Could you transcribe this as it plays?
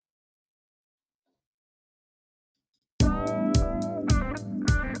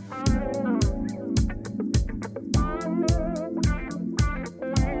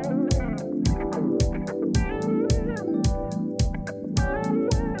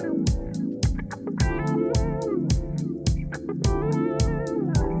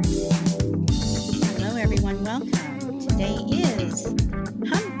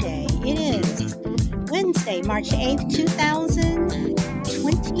March 8th,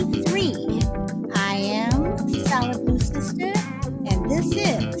 2023. I am Solid Blue Sister, and this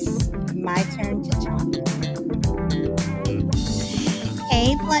is My Turn to Talk.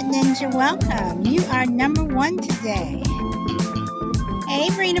 Hey, Blunt Ninja, welcome. You are number one today. Hey,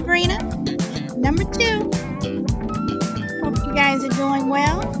 Brina, number two. Hope you guys are doing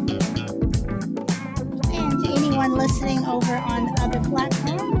well. And to anyone listening over on other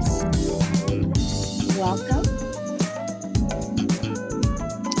platforms, welcome.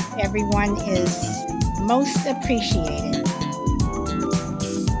 Everyone is most appreciated.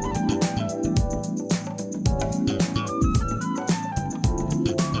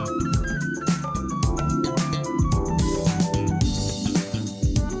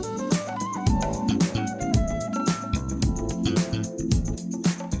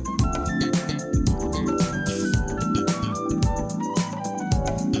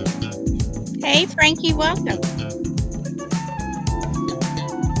 Hey, Frankie, welcome.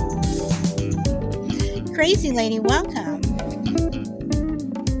 Crazy Lady, welcome.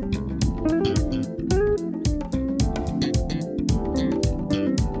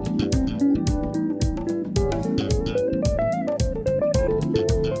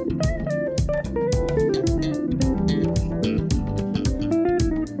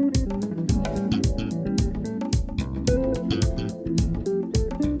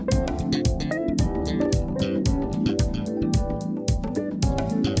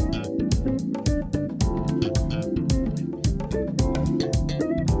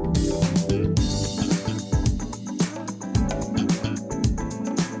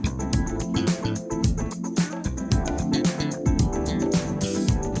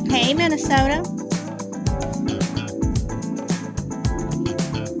 Hey, Minnesota.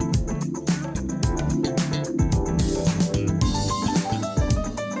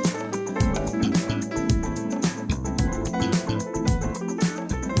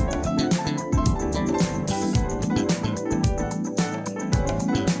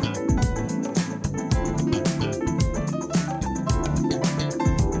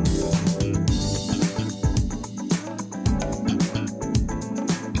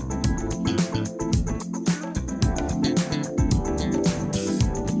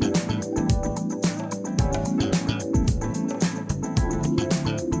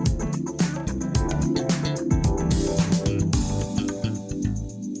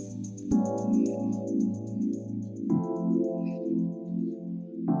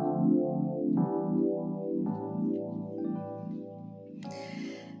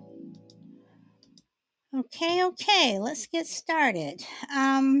 Okay, let's get started.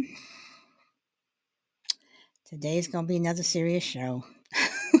 Today's going to be another serious show.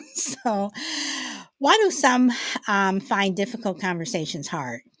 So, why do some find difficult conversations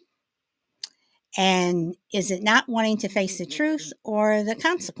hard? And is it not wanting to face the truth or the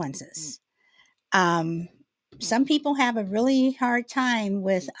consequences? Some people have a really hard time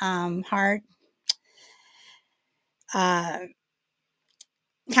with hard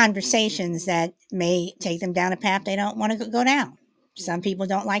conversations that may take them down a path they don't want to go down. Some people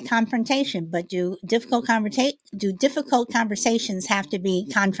don't like confrontation, but do difficult conversations have to be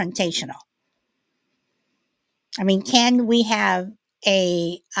confrontational? I mean, can we have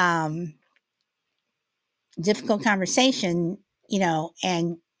a difficult conversation,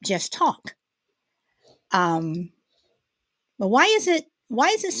 and just talk? But why is it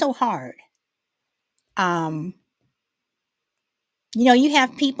so hard? You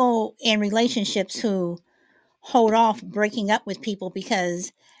have people in relationships who hold off breaking up with people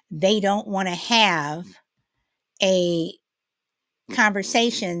because they don't want to have a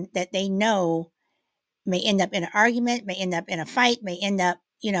conversation that they know may end up in an argument, may end up in a fight, may end up,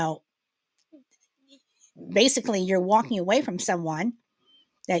 basically you're walking away from someone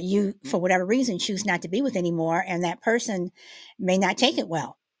that you, for whatever reason, choose not to be with anymore. And that person may not take it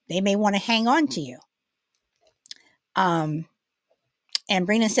well. They may want to hang on to you. And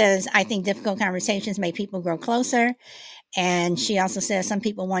Brina says, I think difficult conversations make people grow closer. And she also says some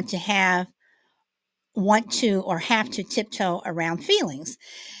people want to or have to tiptoe around feelings.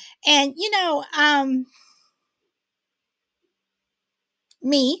 And,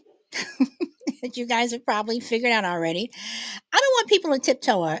 me, that you guys have probably figured out already, I don't want people to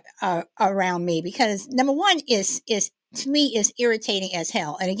tiptoe around me because number one is to me is irritating as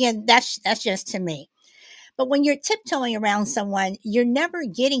hell. And again, that's just to me. But when you're tiptoeing around someone, you're never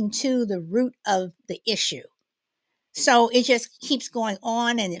getting to the root of the issue. So it just keeps going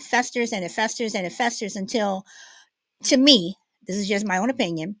on and it festers and it festers and it festers until, to me, this is just my own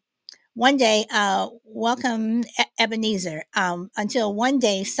opinion, one day, welcome Ebenezer, until one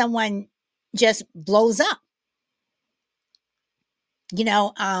day someone just blows up you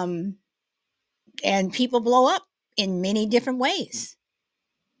know, and people blow up in many different ways.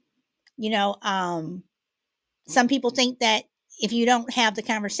 You know, some people think that if you don't have the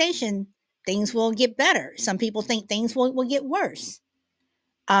conversation, things will get better. Some people think things will get worse.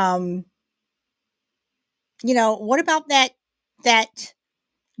 Um, what about that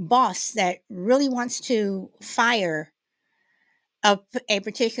boss that really wants to fire a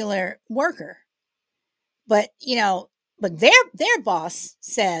particular worker, but their boss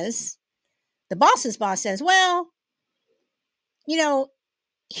says, the boss's boss says, well, you know,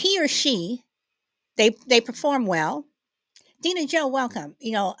 he or she, they perform well. Dina Joe, welcome.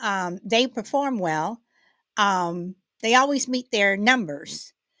 They perform well. They always meet their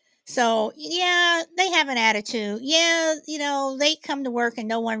numbers. So yeah, they have an attitude. Yeah, they come to work and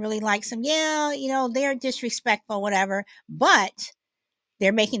no one really likes them. Yeah, they're disrespectful, whatever. But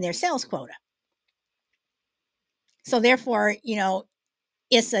they're making their sales quota. So therefore,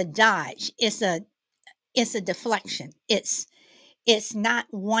 it's a dodge. It's a deflection. It's not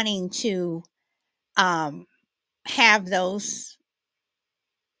wanting to um have the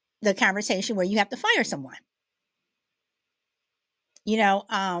conversation where you have to fire someone. You know,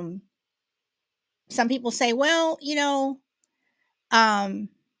 some people say, well, um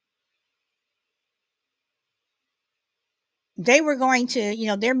they were going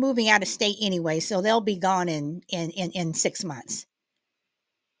to, they're moving out of state anyway, so they'll be gone in 6 months.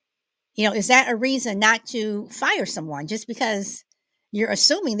 Is that a reason not to fire someone just because you're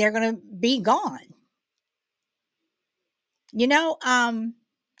assuming they're going to be gone? you know um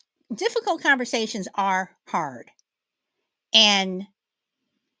Difficult conversations are hard, and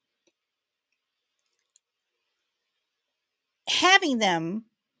having them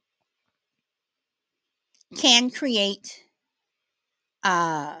can create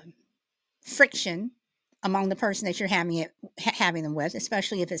uh friction among the person that you're having them with,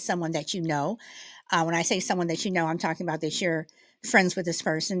 especially if it's someone that you know. When I say someone that you know, I'm talking about that you're friends with this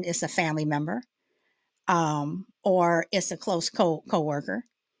person. It's a family member, or it's a close coworker.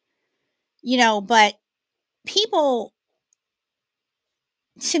 But people,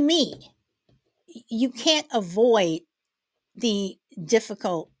 to me, you can't avoid the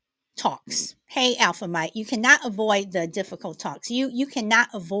difficult talks. Hey, Alpha Mike, you cannot avoid the difficult talks. You cannot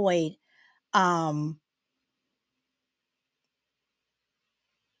avoid um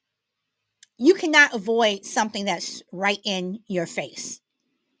something that's right in your face.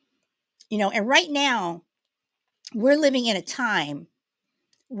 And right now we're living in a time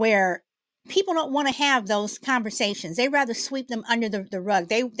where people don't want to have those conversations. They rather sweep them under the rug.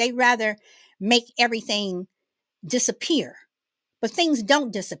 They rather make everything disappear. But things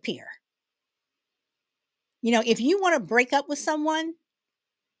don't disappear. If you want to break up with someone,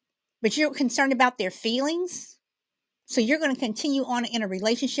 but you're concerned about their feelings, so you're going to continue on in a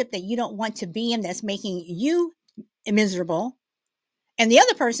relationship that you don't want to be in, that's making you miserable, and the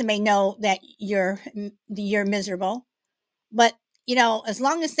other person may know that you're miserable. But as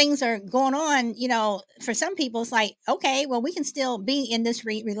long as things are going on, for some people it's like, okay, well, we can still be in this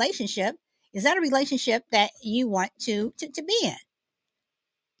relationship. Is that a relationship that you want to be in?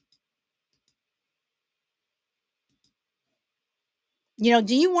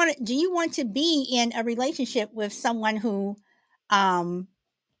 Do you want to be in a relationship with someone who um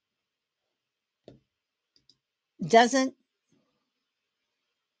doesn't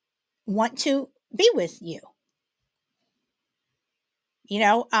want to be with you?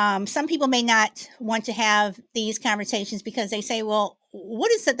 Some people may not want to have these conversations because they say, well,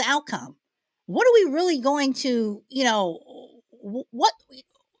 what is the outcome? What are we really going to, what's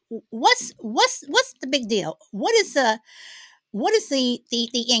the big deal? What is the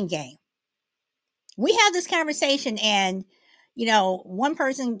end game? We have this conversation, and one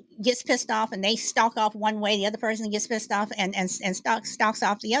person gets pissed off and they stalk off one way, the other person gets pissed off and stalks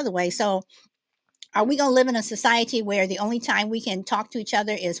off the other way. So are we going to live in a society where the only time we can talk to each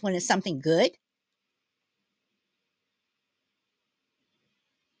other is when it's something good?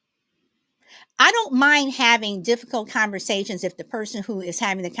 I don't mind having difficult conversations if the person who is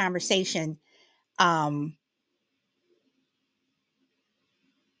having the conversation um,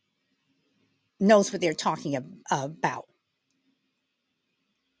 knows what they're talking about.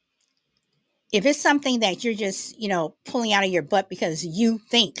 If it's something that you're just, pulling out of your butt because you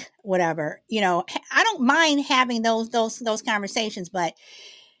think whatever, I don't mind having those conversations, but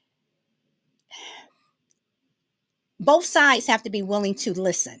both sides have to be willing to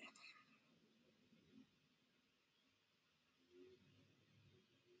listen.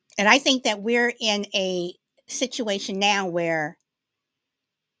 And I think that we're in a situation now where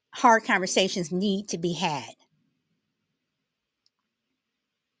hard conversations need to be had.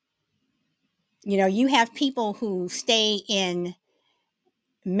 You have people who stay in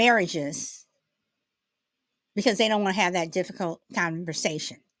marriages because they don't want to have that difficult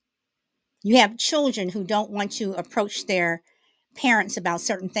conversation. You have children who don't want to approach their parents about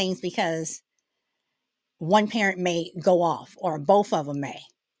certain things because one parent may go off or both of them may.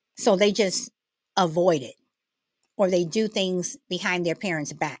 So they just avoid it or they do things behind their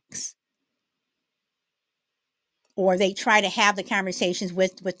parents' backs or they try to have the conversations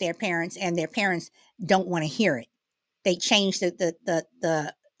with their parents and their parents don't want to hear it. They change the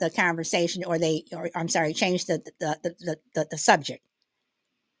conversation or I'm sorry, change the subject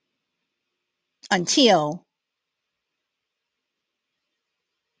until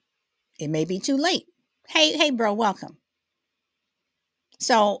it may be too late. Hey, bro, welcome.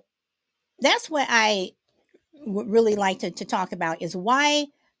 So that's what I would really like to talk about is why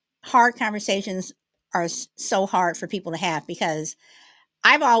hard conversations are so hard for people to have because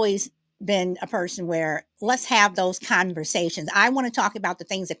I've always been a person where let's have those conversations. I want to talk about the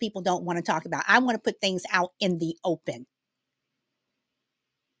things that people don't want to talk about. I want to put things out in the open.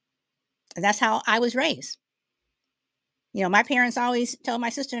 And that's how I was raised. My parents always told my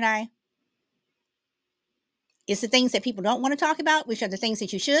sister and I, it's the things that people don't want to talk about, which are the things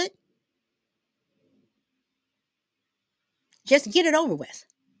that you should. Just get it over with.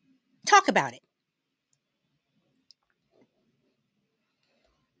 Talk about it.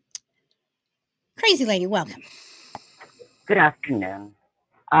 Crazy lady, welcome. Good afternoon.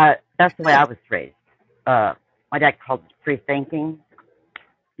 That's the way I Good. was raised. My dad called it free thinking.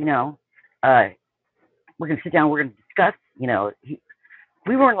 You know, uh, we're going to sit down, we're going to discuss.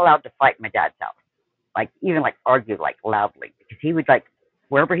 We weren't allowed to fight in my dad's house, like even like argue like loudly, because he would like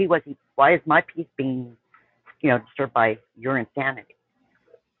wherever he was. Why is my peace being disturbed by your insanity?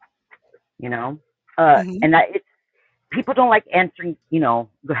 You know, Mm-hmm. and that it's people don't like answering.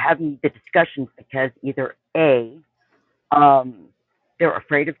 Having the discussions because either um, they're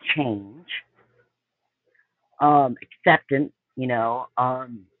afraid of change, acceptance,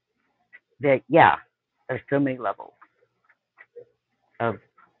 that yeah, there's so many levels of,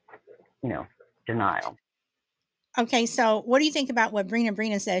 you know, denial. Okay, so what do you think about what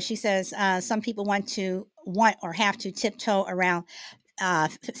Brina says? She says some people want or have to tiptoe around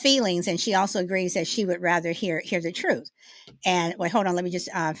feelings, and she also agrees that she would rather hear the truth. And wait, hold on, let me just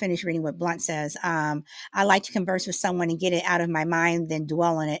finish reading what Blunt says. I like to converse with someone and get it out of my mind, then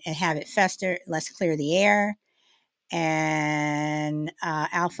dwell on it and have it fester. Let's clear the air. And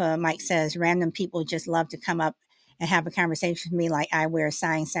Alpha Mike says random people just love to come up and have a conversation with me, like I wear a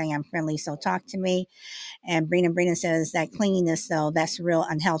sign saying I'm friendly, so talk to me. And Brina says that cleanliness, though, that's real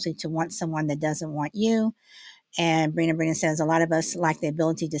unhealthy to want someone that doesn't want you. And Brina says a lot of us lack the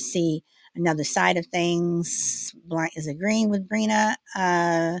ability to see another side of things. Blunt is agreeing with Brina.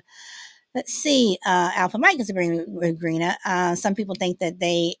 Let's see. Alpha Mike is agreeing with Brina. Some people think that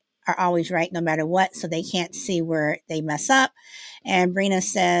they are always right no matter what, so they can't see where they mess up. And Brina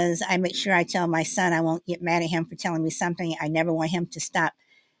says, I make sure I tell my son I won't get mad at him for telling me something. I never want him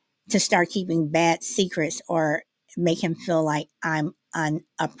to start keeping bad secrets or make him feel like I'm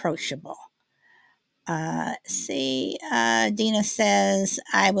unapproachable. Dina says,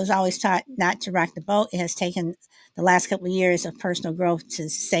 I was always taught not to rock the boat. It has taken the last couple of years of personal growth to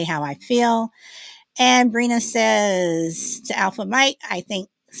say how I feel. And Brina says to Alpha Mike, I think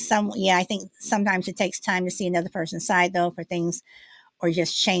sometimes it takes time to see another person's side though for things or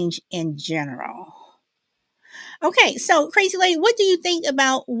just change in general. Okay, so Crazy Lady, what do you think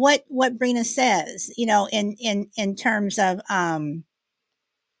about what Brina says? In terms of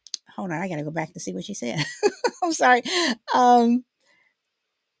hold on, I gotta go back to see what she said. I'm sorry. Um,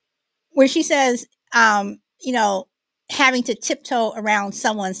 where she says, having to tiptoe around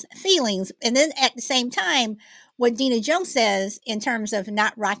someone's feelings, and then at the same time, what Dina Jones says in terms of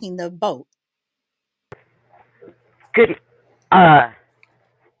not rocking the boat. Good. Uh,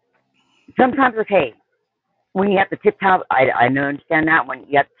 Sometimes okay when you have to tiptoe. I know understand that when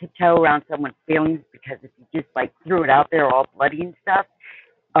you have to tiptoe around someone's feelings because if you just like threw it out there all bloody and stuff,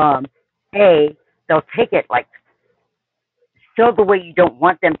 um, a they'll take it like so the way you don't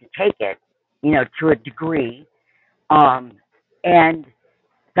want them to take it, to a degree, um, and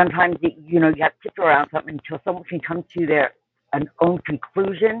sometimes you have to tiptoe around something until someone can come to their an own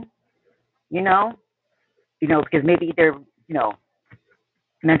conclusion, you know, because maybe they're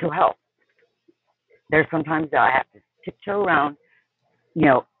mental health. There's sometimes that I have to tiptoe around, you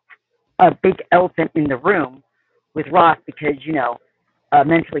know, a big elephant in the room with Ross because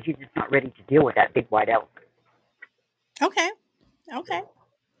mentally he's just not ready to deal with that big white elephant. Okay, okay.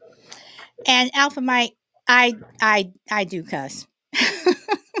 And Alpha Mike, I do cuss.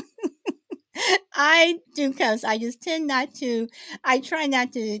 I do cuss. I just tend not to. I try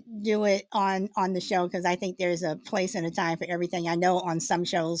not to do it on the show because I think there's a place and a time for everything. I know on some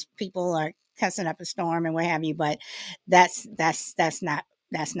shows people are cussing up a storm and what have you, but that's not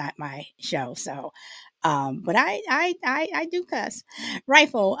my show. So, but I do cuss.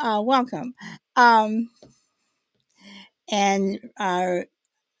 Rifle, welcome. Um, and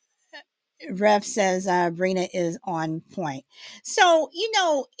Rev says Brina is on point. So,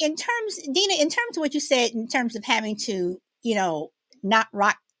 Dina, in terms of what you said, in terms of having to, not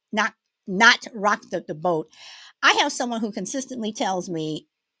rock, not not rock the boat. I have someone who consistently tells me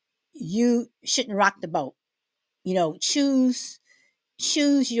you shouldn't rock the boat. Choose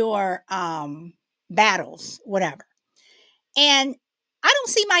your battles, whatever. And I don't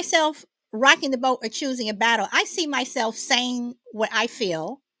see myself rocking the boat or choosing a battle. I see myself saying what I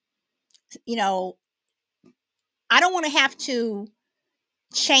feel. You know, I don't want to have to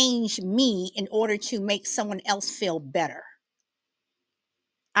change me in order to make someone else feel better.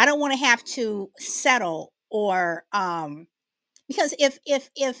 I don't want to have to settle or because if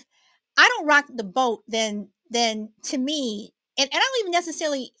I don't rock the boat, then to me, and I don't even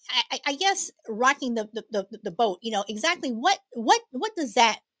necessarily I guess rocking the boat, exactly what does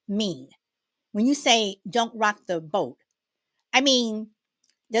that mean when you say don't rock the boat? I mean,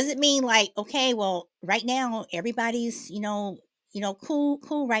 does it mean like, okay, well, right now everybody's,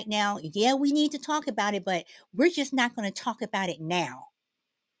 cool right now. Yeah, we need to talk about it, but we're just not going to talk about it now.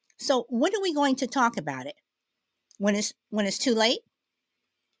 So when are we going to talk about it? When it's too late?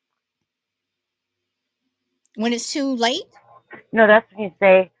 When it's too late? No, that's when you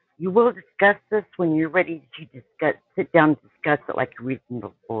say you will discuss this when you're ready to sit down and discuss it like a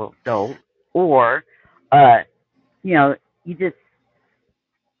reasonable adult, or, uh, you know, you just,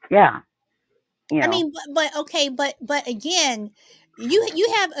 yeah, you I know. mean, but okay, but again,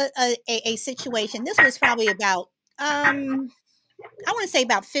 you have a situation. This was probably about I want to say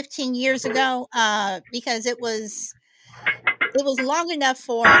about 15 years ago, because it was long enough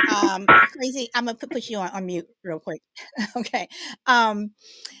for crazy. I'm gonna put you on mute real quick. Okay. Um,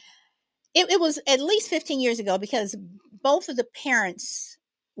 it was at least 15 years ago because both of the parents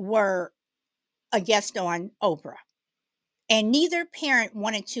were a guest on Oprah, and neither parent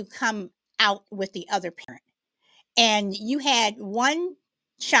wanted to come out with the other parent. And you had one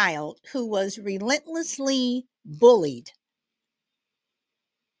child who was relentlessly bullied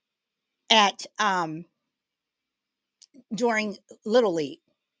at during little league,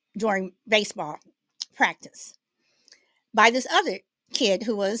 during baseball practice, by this other kid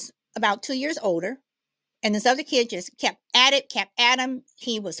who was about 2 years older. And this other kid just kept at him.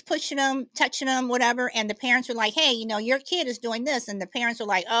 He was pushing him, touching him, whatever. And the parents were like, "Hey, your kid is doing this." And the parents were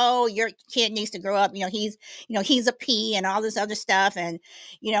like, "Oh, your kid needs to grow up. He's a P and all this other stuff. And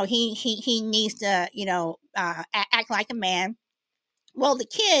he needs to, act like a man." Well, the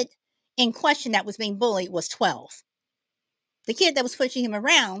kid in question that was being bullied was 12. The kid that was pushing him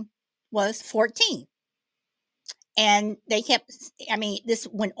around was 14. And they kept, I mean, this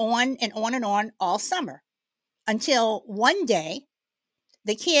went on and on and on all summer until one day,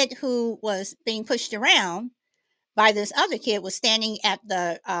 the kid who was being pushed around by this other kid was standing at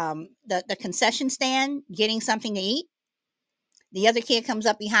the concession stand getting something to eat. The other kid comes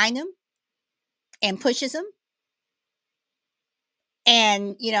up behind him and pushes him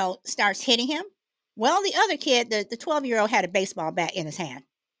and starts hitting him. Well, the other kid, the 12-year-old, had a baseball bat in his hand.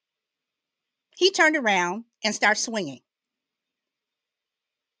 He turned around and started swinging.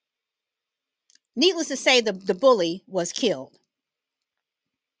 Needless to say, the bully was killed.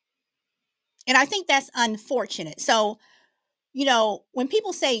 And I think that's unfortunate. So, when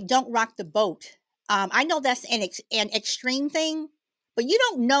people say don't rock the boat, I know that's an extreme thing, but you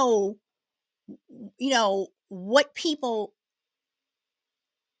don't know, what people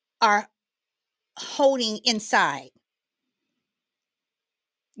are holding inside,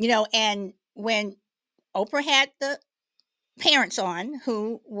 and when Oprah had the parents on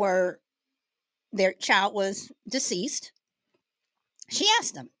who were, their child was deceased, she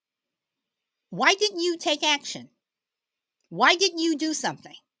asked them, why didn't you take action? Why didn't you do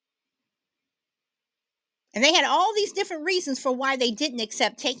something? And they had all these different reasons for why they didn't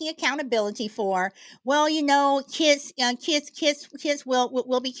accept taking accountability for, well, kids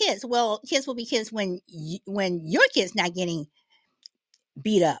will be kids. Well, kids will be kids when your kid's not getting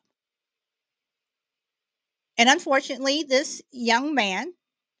beat up. And unfortunately, this young man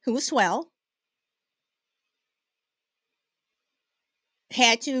who was swell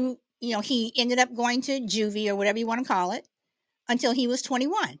had to, he ended up going to juvie or whatever you want to call it until he was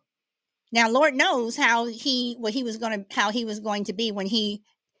 21. Now, Lord knows how he was going to be when he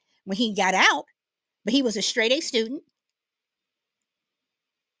got out. but he was a straight A student,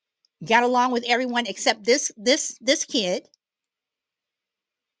 got along with everyone except this kid.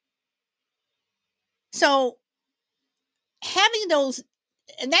 So having those,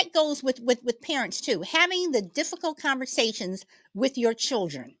 and that goes with parents too, having the difficult conversations with your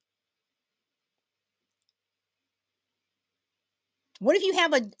children. What if you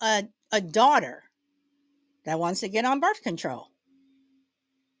have a daughter that wants to get on birth control,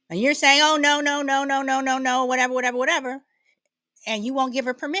 and you're saying, oh, no, no, no, no, no, no, no, whatever, whatever, whatever, and you won't give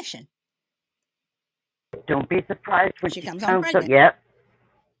her permission? Don't be surprised when She she comes home turns up. pregnant. Yep,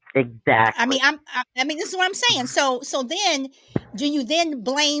 I exactly. mean, I mean, this is what I'm saying. So then, do you then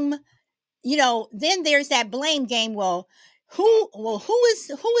blame? Then there's that blame game. Who is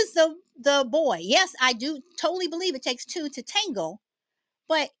the boy? Yes, I do totally believe it takes two to tango,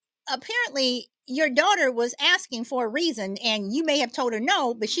 but apparently your daughter was asking for a reason, and you may have told her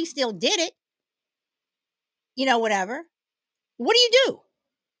no, but she still did it. Whatever. What do you do?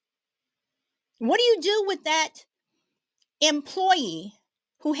 What do you do with that employee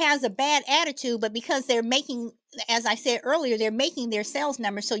who has a bad attitude, but because they're making, as I said earlier, they're making their sales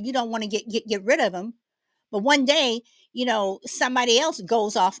numbers, so you don't want to get rid of them. But one day, somebody else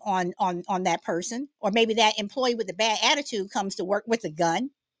goes off on that person, or maybe that employee with the bad attitude comes to work with a gun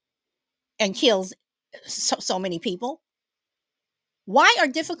and kills so many people. Why are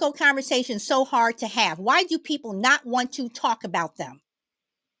difficult conversations so hard to have? Why do people not want to talk about them?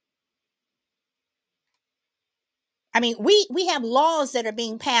 I mean, we have laws that are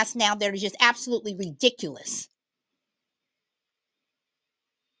being passed now that are just absolutely ridiculous.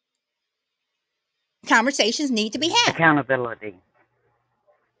 Conversations need to be had, Accountability.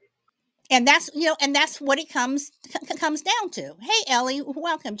 and that's what it comes down to. Hey, Ellie,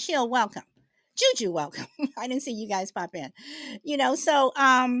 welcome. Chill, welcome. Juju, welcome. I didn't see you guys pop in. So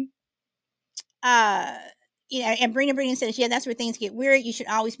uh and Brina says, yeah, that's where things get weird. You should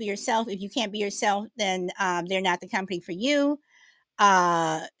always be yourself. If you can't be yourself, then they're not the company for you.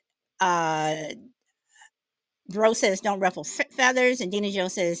 uh uh Bro says, don't ruffle feathers. And Dina Joe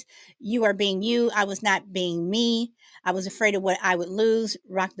says, you are being you. I was not being me. I was afraid of what I would lose.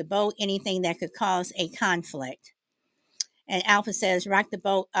 Rock the boat. Anything that could cause a conflict. And Alpha says, rock the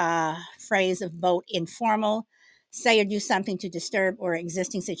boat, phrase of boat, informal. Say or do something to disturb or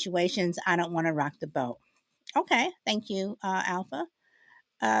existing situations. I don't want to rock the boat. Okay. Thank you, Alpha.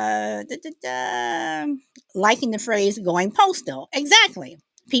 Da, da, da. Liking the phrase going postal. Exactly.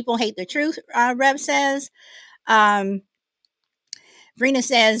 People hate the truth, Rev says. Um, Brina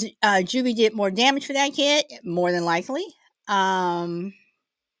says Juby did more damage for that kid, more than likely. Talk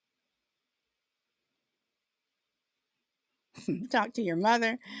to your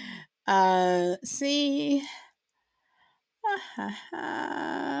mother. See.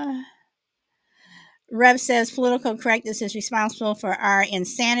 Rev says political correctness is responsible for our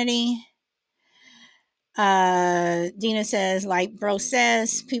insanity. Dina says, like Bro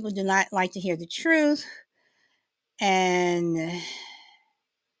says, people do not like to hear the truth. And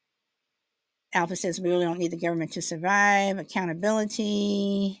Alpha says, we really don't need the government to survive.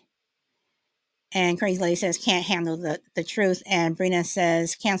 Accountability. And Crazy Lady says, can't handle the truth. And Brina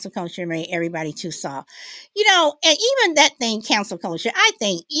says, cancel culture made everybody too soft. And even that thing, cancel culture, I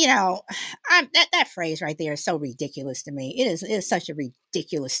think, that phrase right there is so ridiculous to me. It is such a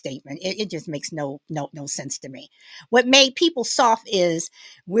ridiculous statement. It just makes no sense to me. What made people soft is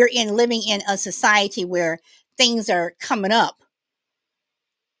we're living in a society where things are coming up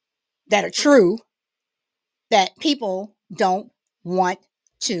that are true that people don't want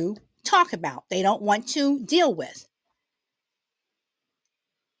to talk about. They don't want to deal with.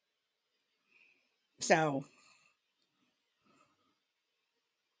 So,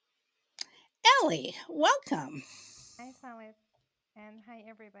 Ellie, welcome. Hi, Salad, and hi,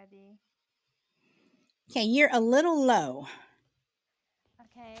 everybody. Okay, you're a little low.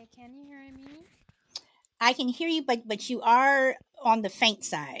 Okay, can you hear me? I can hear you, but you are on the faint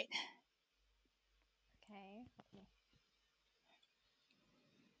side. Okay, let me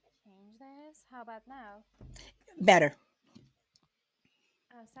change this. How about now? Better.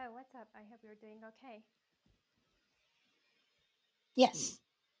 So what's up? I hope you're doing okay. Yes.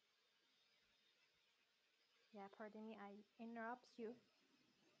 Yeah, pardon me, I interrupt you.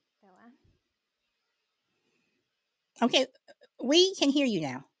 Go on. Okay, we can hear you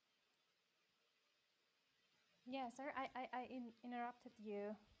now. Yeah, sir, I interrupted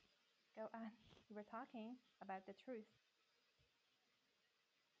you. Go on. You were talking about the truth.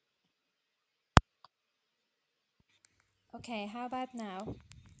 Okay, how about now?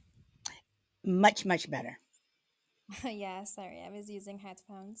 Much better. Yeah, sorry, I was using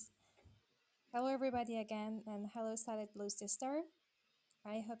headphones. Hello, everybody, again, and hello, Silent Blue Sister.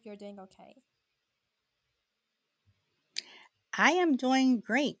 I hope you're doing okay. I am doing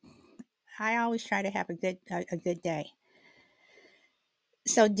great. I always try to have a good day.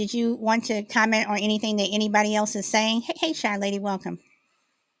 So, did you want to comment on anything that anybody else is saying? Hey, Shy Lady, welcome.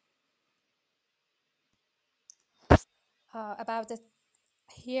 About the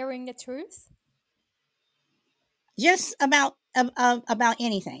hearing the truth. Just about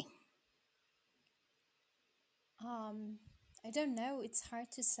anything. Um, I don't know. It's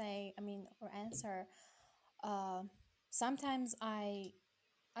hard to say. I mean, or answer. Uh, Sometimes I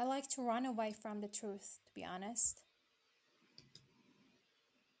like to run away from the truth. To be honest,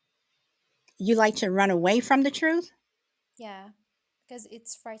 You like to run away from the truth, yeah, because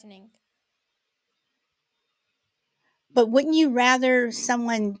it's frightening. but wouldn't you rather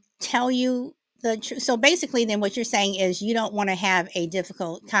someone tell you the truth? So basically, then what you're saying is you don't want to have a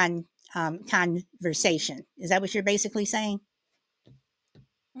difficult conversation. Is that what you're basically saying?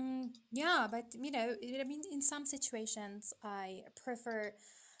 Yeah, but I mean, in some situations, I prefer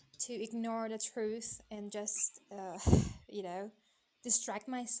to ignore the truth and just, you know, distract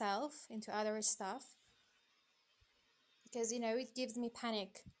myself into other stuff because, it gives me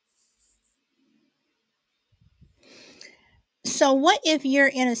panic. So, what if you're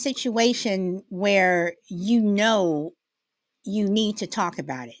in a situation where you need to talk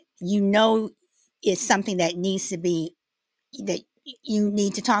about it? You know, it's something that needs to be that you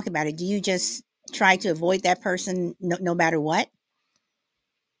need to talk about it. Do you just try to avoid that person no matter what?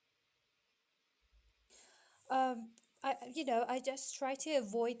 Um, I just try to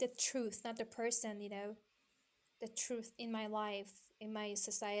avoid the truth, not the person, the truth in my life, in my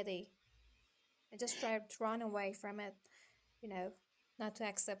society. I just try to run away from it, you know, not to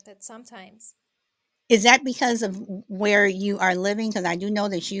accept it sometimes. Is that because of where you are living? Because I do know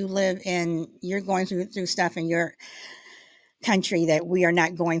that you're going through stuff in your country that we are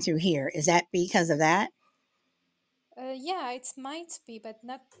not going through here. Is that because of that? Yeah, it might be, but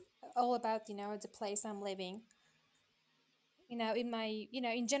not all about, the place I'm living.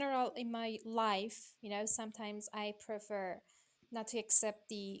 In general, in my life, sometimes I prefer not to accept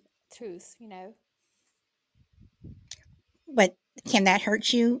the truth. But can that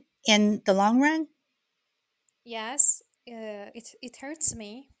hurt you in the long run? Yes, it hurts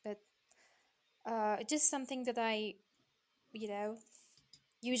me, but it's just something that I, you know,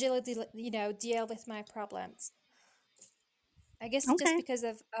 usually deal with my problems. I guess just Okay. because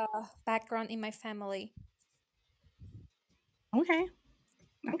of background in my family. Okay.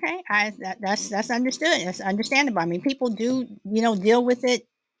 Okay. That's understood. That's understandable. I mean, people do, deal with it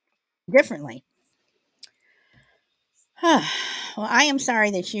differently. Well, I am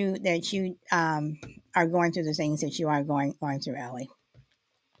sorry that you are going through the things that you are going through, Ellie.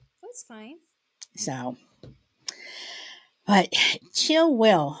 So it's fine. So, but Chill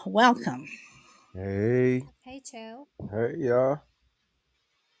Will, welcome. Hey, Hey, Joe. hey, y'all.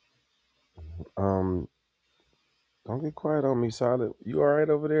 Um, don't get quiet on me, Silent. You all right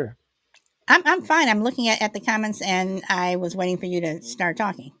over there? I'm fine. I'm looking at the comments and I was waiting for you to start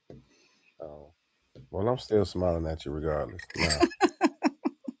talking. Oh, well, I'm still smiling at you regardless. Nah,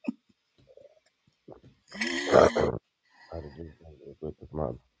 I had to drink something real quick 'cause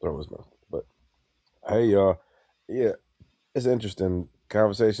my throat was messed up. But hey, y'all. Yeah, it's interesting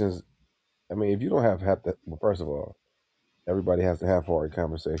conversations. I mean, if you don't have to, well, first of all, everybody has to have hard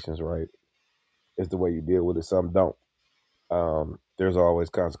conversations, right? It's the way you deal with it. Some don't. There's always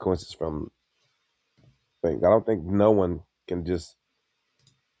consequences from things. I don't think no one can just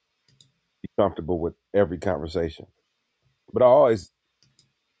be comfortable with every conversation. But I always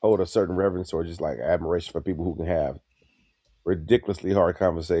hold a certain reverence or just like admiration for people who can have ridiculously hard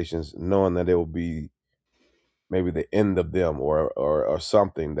conversations, knowing that it will be maybe the end of them or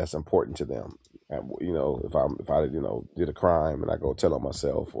something that's important to them. And, if I did a crime and I go tell on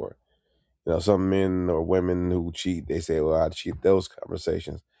myself, or some men or women who cheat, they say, "Well, I cheat." Those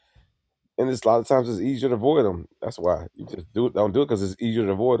conversations, and it's a lot of times it's easier to avoid them. That's why you just do it. Don't do it because it's easier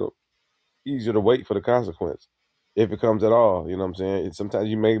to avoid them. Easier to wait for the consequence if it comes at all. You know what I'm saying? And sometimes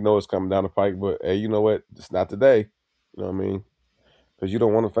you may know it's coming down the pike, but hey, you know what? It's not today. You know what I mean? Because you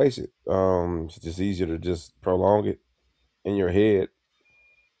don't want to face it. It's just easier to just prolong it in your head.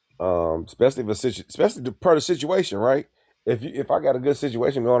 Especially especially the per the situation, right? If I got a good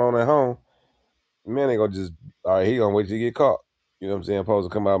situation going on at home, man ain't gonna just all right. He gonna wait till you get caught. You know what I'm saying? Supposed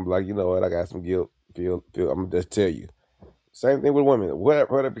to come out and be like, you know what? I got some guilt. Feel. I'm gonna just tell you. Same thing with women.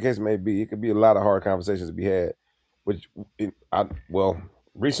 Whatever the case may be, it could be a lot of hard conversations to be had. Which,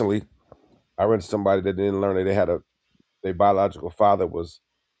 recently I read somebody that didn't learn that they had their biological father was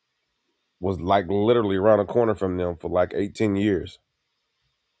was like literally around the corner from them for like 18 years.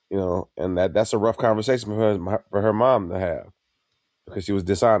 And that's a rough conversation for her mom to have, because she was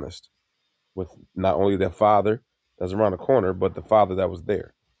dishonest with not only their father that's around the corner, but the father that was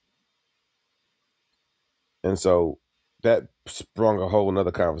there. And so that sprung a whole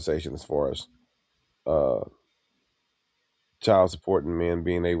nother conversation as far as uh, child support and men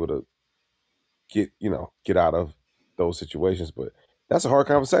being able to get out of those situations. But that's a hard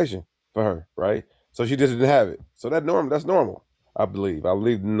conversation for her, right? So she just didn't have it. So that's normal. I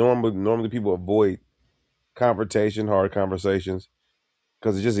believe normally people avoid confrontation, hard conversations,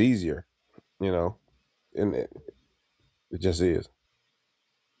 because it's just easier, and it just is.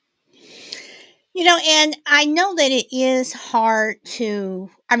 And I know that it is hard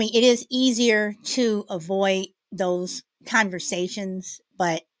it is easier to avoid those conversations,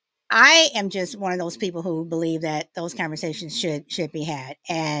 but I am just one of those people who believe that those conversations should be had.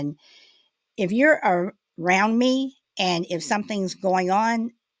 And if you're around me and if something's going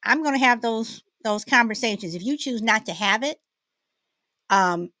on, I'm going to have those conversations. If you choose not to have it,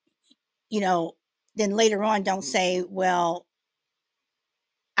 um, you know, then later on don't say, well,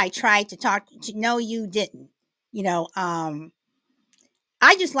 I tried to talk to, no, you didn't. You know,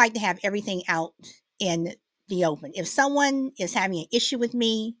 I just like to have everything out in the open. If someone is having an issue with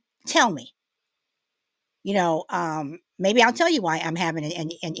me, tell me. Maybe I'll tell you why I'm having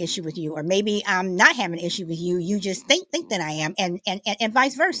an issue with you, or maybe I'm not having an issue with you. You just think that I am, and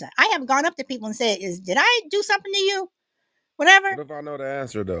vice versa. I have gone up to people and said, did I do something to you? Whatever. What if I know the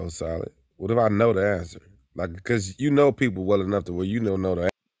answer though, Solid? What if I know the answer? Like, because people well enough to where know the answer.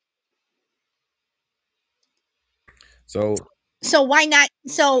 So why not?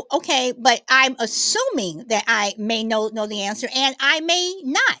 So okay, but I'm assuming that I may know the answer, and I may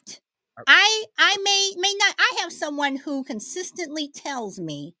not. I may not. I have someone who consistently tells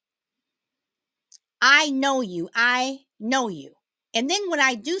me, I know you. I know you. And then when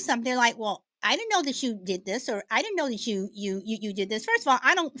I do something, they're like, well, I didn't know that you did this, or I didn't know that you did this. First of all,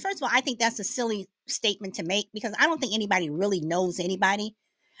 I think that's a silly statement to make, because I don't think anybody really knows anybody.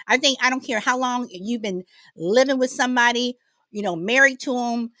 I don't care how long you've been living with somebody, married to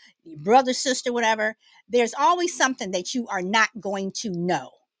them, brother, sister, whatever. There's always something that you are not going to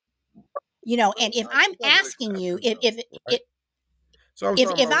know. And if I'm asking you, So I'm if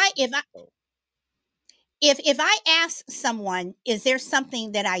talking about. if I ask someone, is there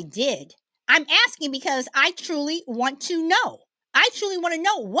something that I did? I'm asking because I truly want to know. I truly want to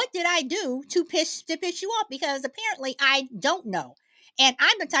know, what did I do to piss you off? Because apparently I don't know. And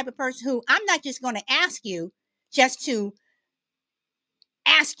I'm the type of person who, I'm not just going to ask you just to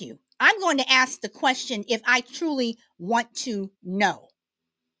ask you. I'm going to ask the question if I truly want to know.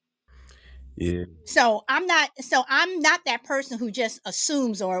 Yeah. So I'm not that person who just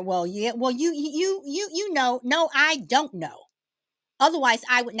assumes, or, well, yeah, well, you know. No, I don't know. Otherwise,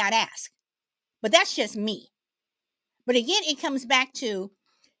 I would not ask. But that's just me. But again, it comes back to,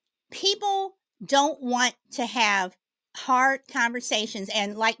 people don't want to have hard conversations,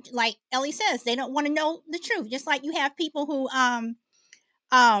 and like Ellie says, they don't want to know the truth. Just like you have people who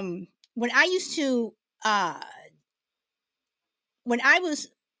when I used to when I was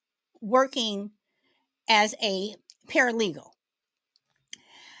working as a paralegal,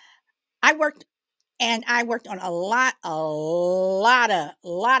 I worked on a lot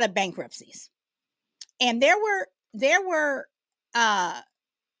of bankruptcies. And there were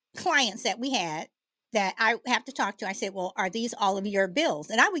clients that we had that I have to talk to. I said, well, are these all of your bills?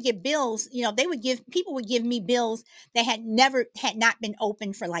 And I would get bills, people would give me bills that had not been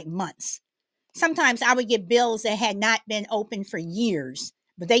open for like months. Sometimes I would get bills that had not been open for years,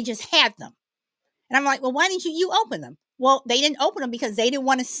 but they just had them. And I'm like, well, why didn't you open them? Well, they didn't open them because they didn't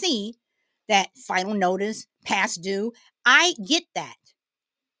want to see that final notice, past due. I get that.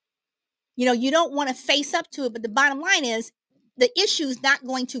 You don't want to face up to it, but the bottom line is, the issue is not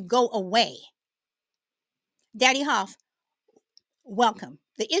going to go away. Daddy Hoff, welcome.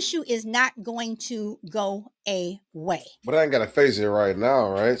 The issue is not going to go away. But I ain't gotta face it right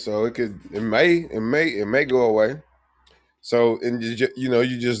now, right? So it may go away. So, and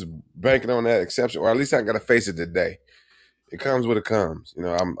you just banking on that exception, or at least I gotta face it today. It comes when it comes.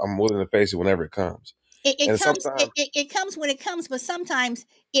 I'm willing to face it whenever it comes. It comes when it comes, but sometimes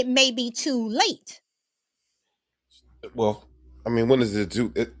it may be too late. Well, I mean, when is it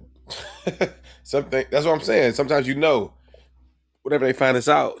too? Something. That's what I'm saying. Sometimes whenever they find this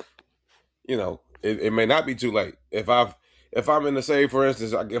out, it may not be too late. If I'm in the same, for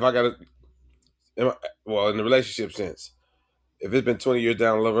instance, if I got well, in the relationship sense, if it's been 20 years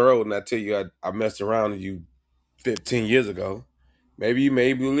down the road and I tell you I messed around with you 15 years ago, Maybe you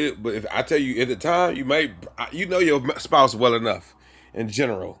may be lit, but if I tell you at the time, you know your spouse well enough in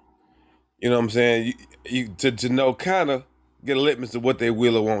general. You know what I'm saying? To know kind of get a litmus of what they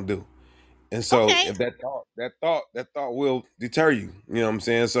will or won't do. And so Okay. if that thought will deter you. You know what I'm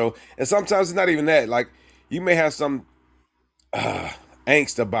saying? So and sometimes it's not even that. Like you may have some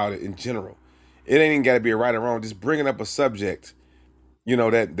angst about it in general. It ain't even got to be a right or wrong. Just bringing up a subject,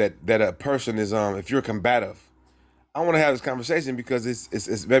 that a person is if you're combative. I want to have this conversation because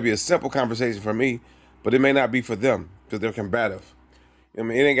it's maybe a simple conversation for me, but it may not be for them because they're combative. I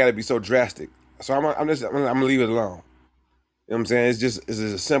mean, it ain't got to be so drastic. So I'm gonna leave it alone. You know what I'm saying? It's just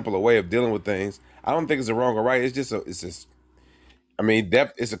a simpler way of dealing with things. I don't think it's a wrong or right. It's just. I mean,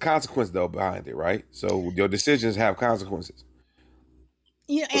 it's a consequence though behind it, right? So your decisions have consequences.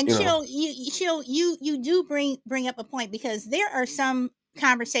 And You know. you do bring up a point, because there are some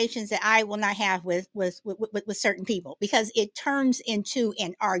conversations that I will not have with certain people, because it turns into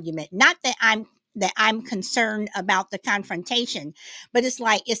an argument. Not that I'm concerned about the confrontation, but it's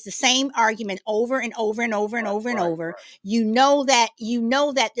like it's the same argument over and over and over and over and Right. over. You know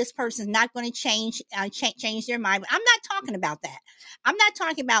that this person's not going to change their mind. But I'm not talking about that. I'm not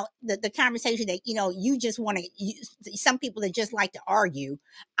talking about the conversation that you just want to. Some people that just like to argue.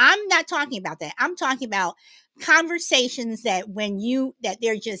 I'm not talking about that. I'm talking about conversations that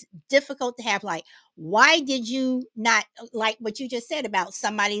they're just difficult to have. Like, why did you not, like what you just said about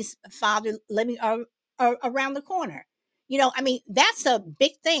somebody's father living around the corner? I mean, that's a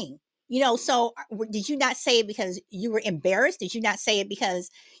big thing. So did you not say it because you were embarrassed? Did you not say it because,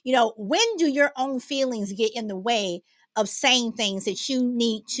 when do your own feelings get in the way of saying things that you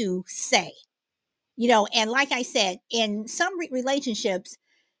need to say? And like I said, in some relationships,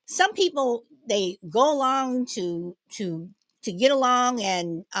 some people, they go along to get along.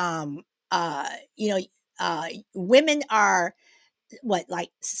 And uh you know women are, what, like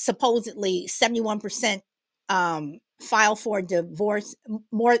supposedly 71% file for divorce,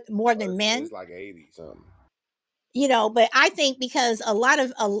 more Well, than men. it's like 80 something. But I think because a lot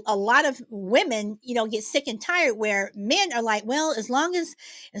of women, get sick and tired, where men are like, well, as long as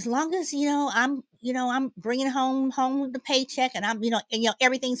I'm bringing home the paycheck, and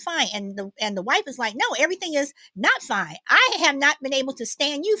everything's fine. And the wife is like, no, everything is not fine. I have not been able to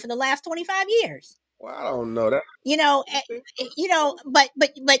stand you for the last 25 years. Well, I don't know that. you know You eh, think so?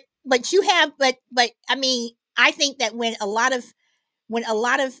 but you have, but I mean, I think that when a lot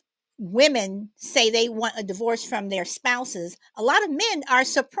of women say they want a divorce from their spouses, a lot of men are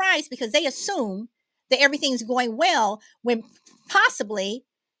surprised because they assume that everything's going well, when possibly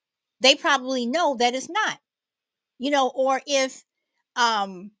they probably know that it's not. Or if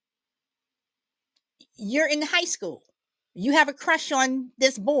um you're in high school, you have a crush on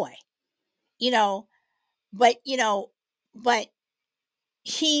this boy, you know but but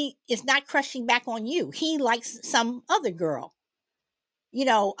he is not crushing back on you. He likes some other girl. you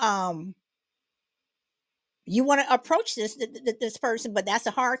know um you want to approach this person, but that's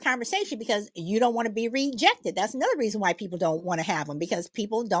a hard conversation because you don't want to be rejected. That's another reason why people don't want to have them, because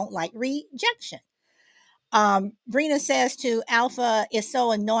people don't like rejection. Brina says to Alpha, is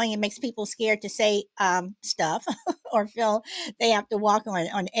so annoying. It makes people scared to say stuff or feel they have to walk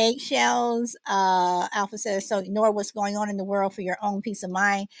on eggshells. Alpha says, so ignore what's going on in the world for your own peace of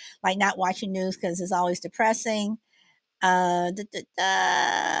mind, like not watching news because it's always depressing. Bro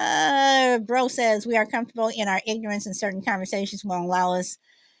says, we are comfortable in our ignorance, and certain conversations won't allow us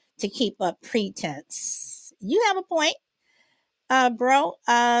to keep up pretense. You have a point, bro.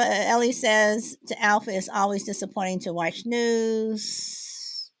 Ellie says to Alpha, it's always disappointing to watch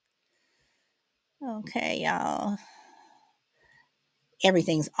news. Okay, y'all.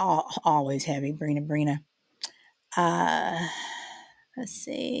 Everything's always heavy, Brina. Uh, let's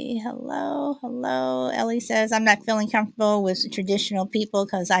see. Hello. Ellie says, I'm not feeling comfortable with traditional people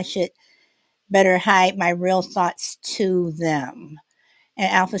because I should better hide my real thoughts to them.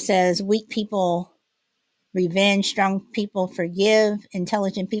 And Alpha says, weak people revenge, strong people forgive,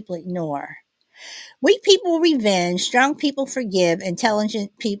 intelligent people ignore. Weak people revenge, strong people forgive,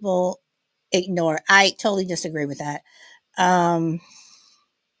 intelligent people ignore. I totally disagree with that.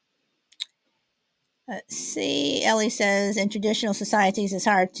 Let's see. Ellie says, in traditional societies, it's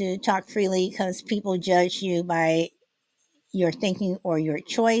hard to talk freely because people judge you by your thinking or your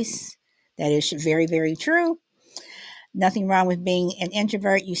choice. That is very, very true. Nothing wrong with being an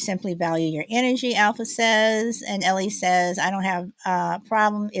introvert. You simply value your energy, Alpha says. And Ellie says, I don't have a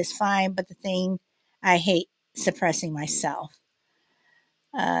problem. It's fine. But the thing, I hate suppressing myself.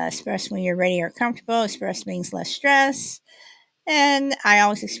 Express when you're ready or comfortable. Express means less stress. And I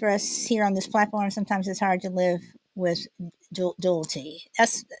always express here on this platform, sometimes it's hard to live with duality.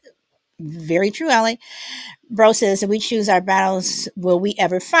 That's very true, Ellie. Bro says, if we choose our battles, will we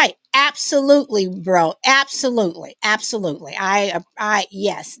ever fight? Absolutely, bro. Absolutely. Absolutely.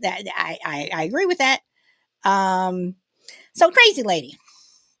 Yes, that I agree with that. So crazy lady.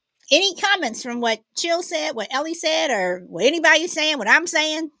 Any comments from what Chill said, what Ellie said, or what anybody's saying, what I'm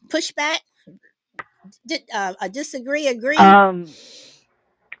saying? Pushback? Disagree? Agree? I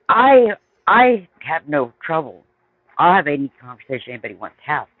I have no trouble. I'll have any conversation anybody wants to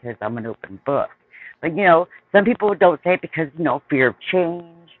have because I'm an open book. But some people don't say it because fear of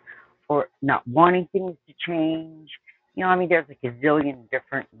change or not wanting things to change. I mean, there's like a zillion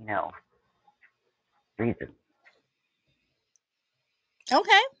different reasons.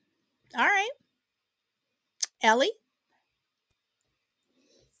 Okay. All right. Ellie?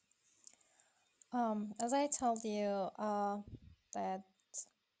 As I told you, that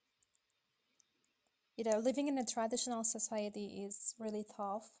living in a traditional society is really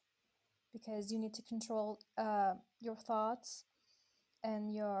tough because you need to control your thoughts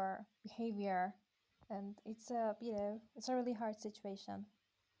and your behavior, and it's a really hard situation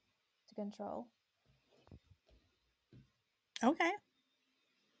to control. Okay.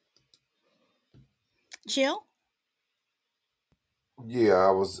 Chill? Yeah, I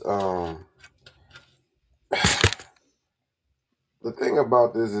was. The thing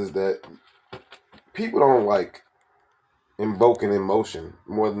about this is that people don't like invoking emotion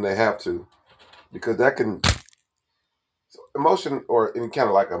more than they have to, because that can emotion or any kind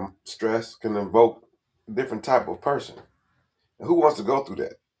of like a stress can invoke a different type of person. And who wants to go through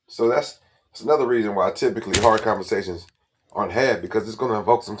that? So that's another reason why typically hard conversations aren't had, because it's going to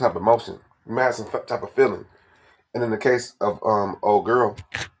evoke some type of emotion. You might have some type of feeling. And in the case of old girl,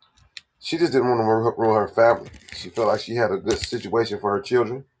 she just didn't want to ruin her family. She felt like she had a good situation for her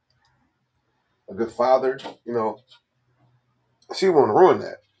children, a good father. She didn't want to ruin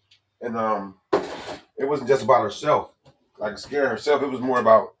that. And it wasn't just about herself, like scaring herself. It was more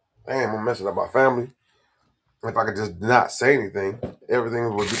about, damn, I'm messing up my family. If I could just not say anything,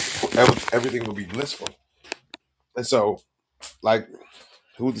 everything would be blissful. And so, like,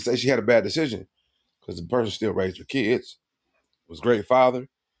 who's to say she had a bad decision? Because the person still raised her kids, was a great father.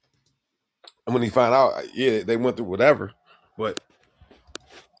 And when he found out, yeah, they went through whatever, but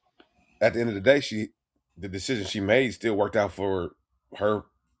at the end of the day, the decision she made still worked out for her.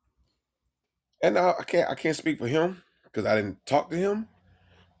 And I can't speak for him because I didn't talk to him,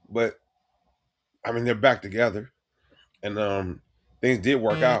 but I mean they're back together, and things did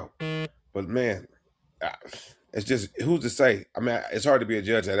work out. But man, it's just, who's to say? I mean, it's hard to be a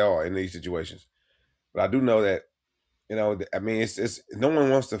judge at all in these situations. But I do know that I mean, it's no one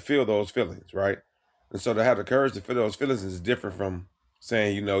wants to feel those feelings, right? And so to have the courage to feel those feelings is different from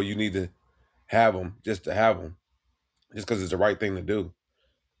saying you need to have them just to have them, just because it's the right thing to do.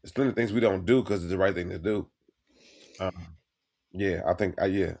 There's plenty of things we don't do because it's the right thing to do. Yeah, I think,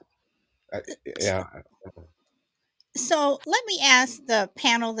 yeah. So let me ask the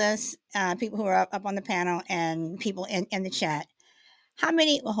panel this, people who are up on the panel and people in the chat. How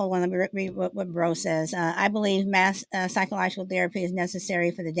many, well, hold on, let me read what Bro says. I believe mass psychological therapy is necessary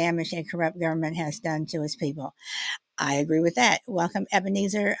for the damage a corrupt government has done to its people. I agree with that. Welcome,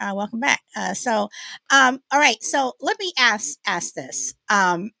 Ebenezer. Welcome back. All right. So let me ask this.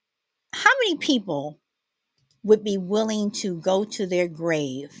 How many people would be willing to go to their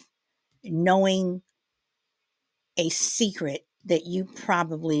grave knowing a secret that you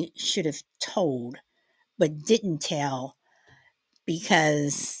probably should have told but didn't tell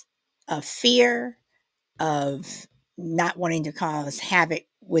because of fear, of not wanting to cause havoc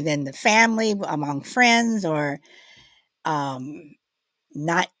within the family, among friends, or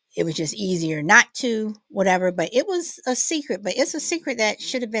not, it was just easier not to, whatever, but it was a secret, but it's a secret that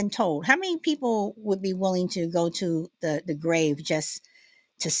should have been told. How many people would be willing to go to the grave just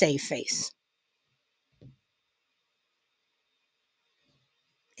to save face?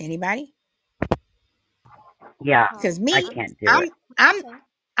 Anybody? Yeah, Because I me, can't do I'm it. I'm Okay.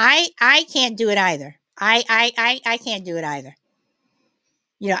 I can't do it either. I can't do it either.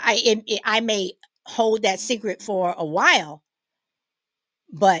 I may hold that secret for a while,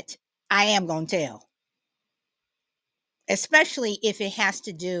 but I am gonna tell. Especially if it has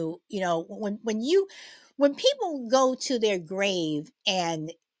to do, when people go to their grave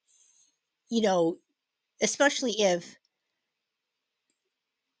and, you know, especially if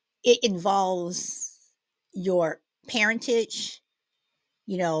it involves your parentage,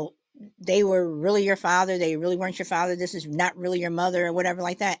 you know, they were really your father, they really weren't your father, this is not really your mother or whatever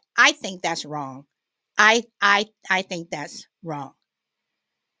like that. I think that's wrong. I think that's wrong.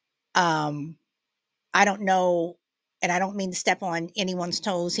 Um I don't know and I don't mean to step on anyone's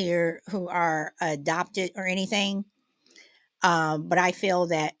toes here who are adopted or anything. But I feel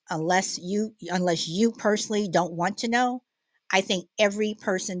that unless you personally don't want to know, I think every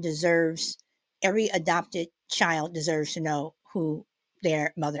adopted child deserves to know who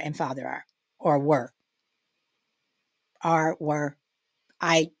their mother and father are, or were.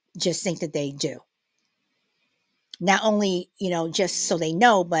 I just think that they do. Not only, just so they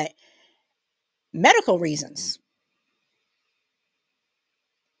know, but medical reasons,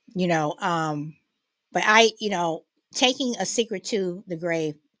 you know. But taking a secret to the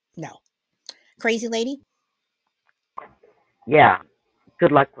grave, no. Crazy lady? Yeah,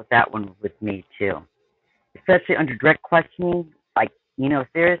 good luck with that one with me too. Especially under direct questioning, like,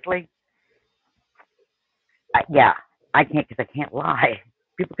 seriously, yeah, I can't because I can't lie.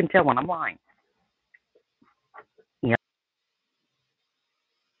 People can tell when I'm lying. You know,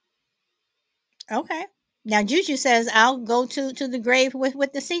 Okay. Now Juju says I'll go to the grave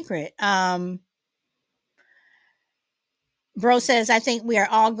with the secret. Bro says I think we are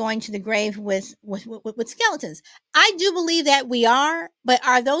all going to the grave with skeletons. I do believe that we are, but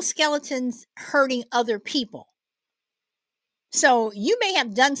are those skeletons hurting other people? So you may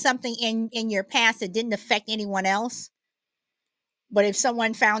have done something in your past that didn't affect anyone else. But if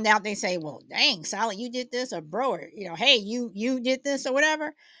someone found out, they say, "Well, dang, Sally, you did this," or "Bro, or, hey, you did this," or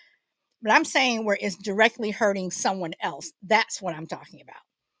whatever. But I'm saying where it's directly hurting someone else. That's what I'm talking about.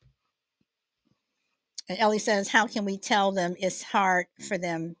 And Ellie says, "How can we tell them it's hard for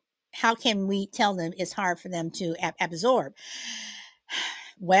them? How can we tell them it's hard for them to absorb?"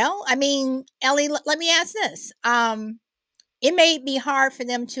 Well, I mean, Ellie, let me ask this. It may be hard for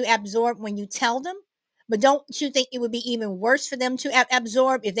them to absorb when you tell them, but don't you think it would be even worse for them to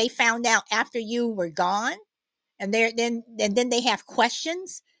absorb if they found out after you were gone, and then they have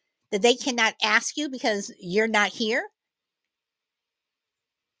questions that they cannot ask you because you're not here?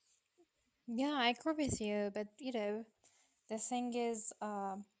 Yeah, I agree with you, but the thing is,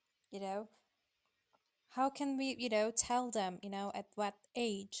 you know, how can we, tell them, at what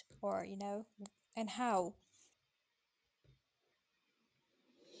age, or and how?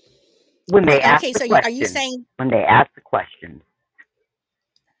 when they ask Okay, the so are you question, saying, when they ask the question,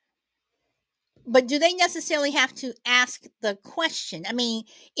 but do they necessarily have to ask the question? I mean,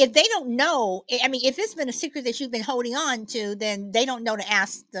 if they don't know, I mean, if it's been a secret that you've been holding on to, then they don't know to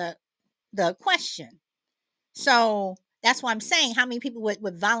ask the question. So that's why I'm saying, how many people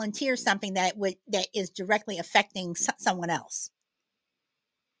would volunteer something that is directly affecting someone else?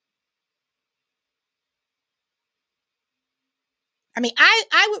 I mean,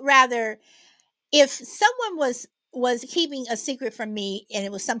 I would rather, if someone was keeping a secret from me and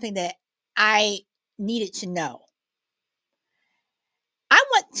it was something that I needed to know, I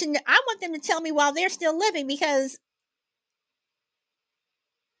want them to tell me while they're still living, because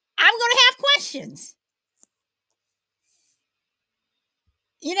I'm going to have questions.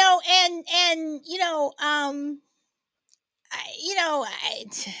 And I,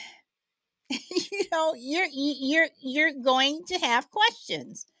 you're going to have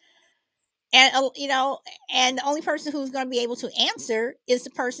questions. And and the only person who's going to be able to answer is the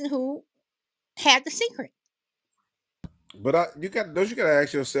person who had the secret. But you got to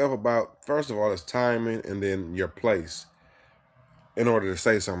ask yourself about, first of all, it's timing and then your place in order to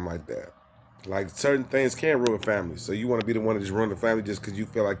say something like that. Like, certain things can ruin families, so you want to be the one to just ruin the family just because you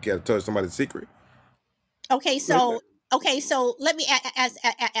feel like you got to touch somebody's secret. Okay, Like, so let me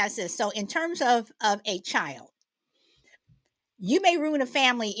ask this. So in terms of a child, you may ruin a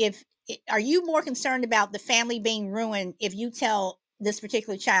family if, are you more concerned about the family being ruined if you tell this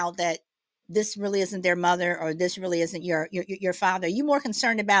particular child that this really isn't their mother, or this really isn't your father? Are you more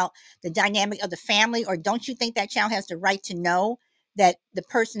concerned about the dynamic of the family, or don't you think that child has the right to know that the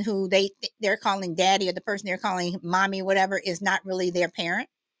person who they're calling daddy, or the person they're calling mommy, whatever, is not really their parent?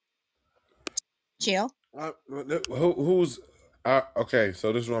 Chill. who's okay?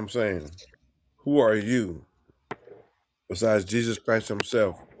 So this is what I'm saying. Who are you besides Jesus Christ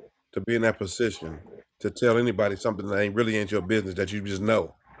Himself to be in that position to tell anybody something that ain't your business that you just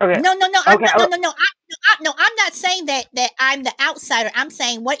know? okay, No, no, no. I'm okay, not. No, no, no. No, I'm not saying that I'm the outsider. I'm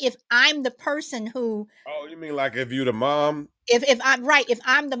saying, what if I'm the person who, Oh, you mean like if you the mom? if I'm right, if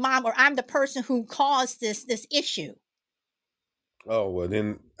I'm the mom, or I'm the person who caused this issue. Oh well,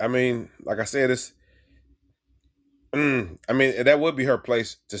 then I mean, like I said, it's. I mean, that would be her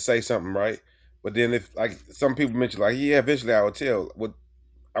place to say something, right? But then if like some people mention, like, yeah, eventually I would tell. What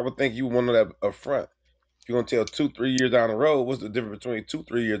I would think you would want to know that up front. If you're gonna tell 2, 3 years down the road, what's the difference between 2,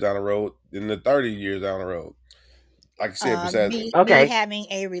 3 years down the road and the 30 years down the road? Like I said, besides Me Okay, having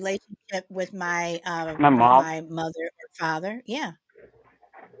a relationship with my mom, my mother or father. Yeah.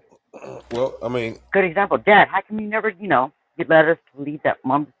 well, I mean, good example. Dad, how come you never, you let us leave that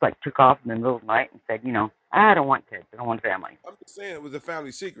mom just like took off in the middle of the night and said, I don't want kids. I don't want a family. I'm just saying it was a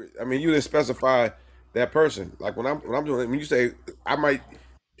family secret. I mean, you didn't specify that person. Like when I'm doing it, when you say I might,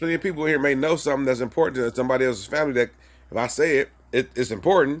 plenty of people here may know something that's important to somebody else's family. That if I say it's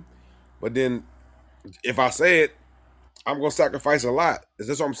important. But then if I say it, I'm gonna sacrifice a lot. Is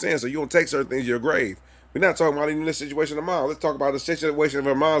this what I'm saying? So you don't take certain things to your grave. We're not talking about even this situation of mom. Let's talk about the situation of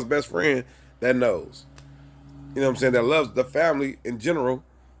her mom's best friend that knows. You know what I'm saying? That loves the family in general.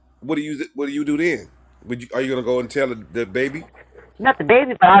 What do you do then? Are you gonna go and tell the baby? Not the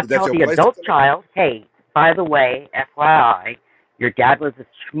baby, but I'll Is that tell your the place to adult tell her? child, hey, by the way, FYI, your dad was a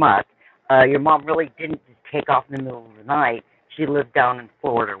schmuck. Your mom really didn't just take off in the middle of the night. She lived down in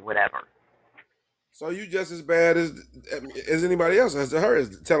Florida or whatever. So you just as bad as anybody else as to her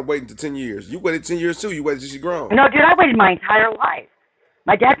is tell her waiting to 10 years. You waited 10 years too. You waited till she grown. No, dude, I waited my entire life.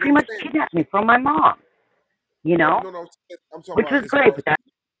 My dad You pretty much understand? kidnapped me from my mom, No, no, no. I'm talking which about was as great, far but as that,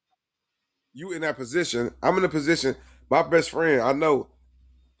 you in that position. I'm in a position. My best friend, I know,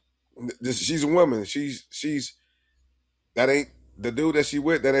 she's a woman. She's that ain't the dude that she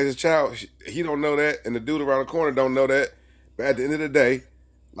with. That ain't his child. He don't know that, and the dude around the corner don't know that. But at the end of the day,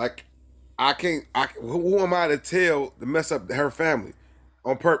 like I can't. Who am I to tell to mess up her family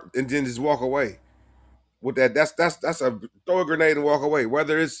on purpose and then just walk away? With that, that's a throw a grenade and walk away.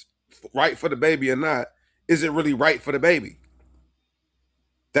 Whether it's right for the baby or not, is it really right for the baby?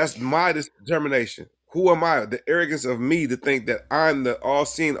 That's my determination. Who am I? The arrogance of me to think that I'm the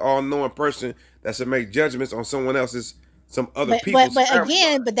all-seeing, all-knowing person that should make judgments on someone else's, some other people's family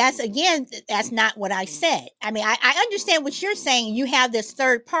line. But that's not what I said. I mean, I understand what you're saying. You have this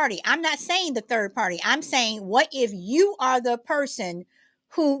third party. I'm not saying the third party. I'm saying, what if you are the person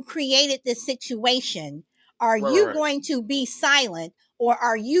who created this situation? Are Right, you right, right. going to be silent, or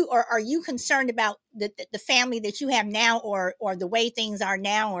are you concerned about the family that you have now, or the way things are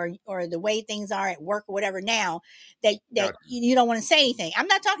now, or the way things are at work or whatever now, that Gotcha. you don't want to say anything? I'm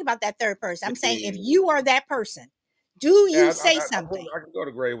not talking about that third person. I'm saying, if Yeah, you are that person, do you yeah. say something? I can go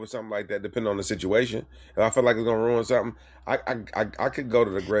to grave with something like that, depending on the situation. If I feel like it's gonna ruin something, I could go to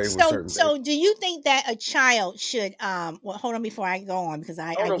the grave with certain things. So do you think that a child should well, hold on before I go on, because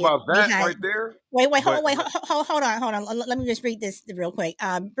I don't I know get about that behind. right there, Wait, but hold on. Let me just read this real quick.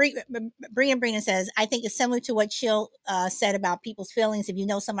 Brina says, I think it's similar to what Chill said about people's feelings. If you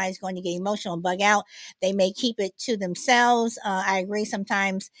know somebody's going to get emotional and bug out, they may keep it to themselves. I agree.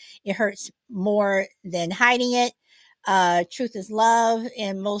 Sometimes it hurts more than hiding it. Truth is love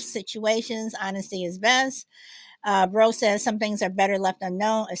in most situations. Honesty is best. Bro says some things are better left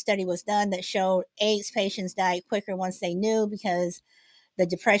unknown. A study was done that showed AIDS patients died quicker once they knew, because the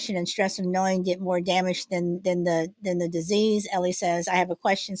depression and stress of knowing did more damage than the disease. Ellie says, I have a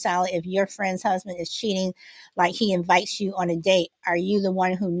question, Sally. If your friend's husband is cheating, like he invites you on a date, are you the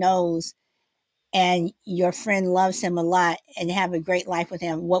one who knows and your friend loves him a lot and have a great life with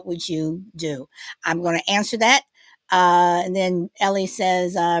him? What would you do? I'm going to answer that. And then Ellie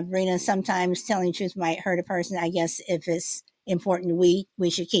says, Brina, sometimes telling the truth might hurt a person. I guess if it's important, we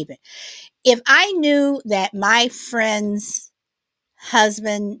should keep it. If I knew that my friend's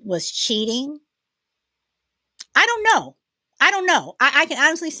husband was cheating, I don't know. I don't know. I can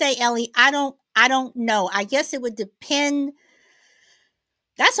honestly say, Ellie, I don't know. I guess it would depend.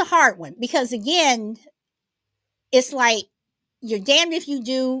 That's a hard one, because again, it's like, you're damned if you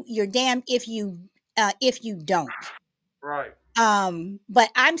do, you're damned if you don't. right. But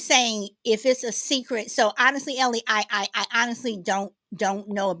I'm saying, if it's a secret, so honestly, Ellie, I honestly don't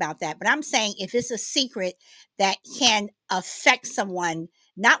know about that. But I'm saying, if it's a secret that can affect someone,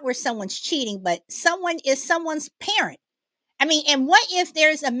 not where someone's cheating, but someone is someone's parent. I mean, and what if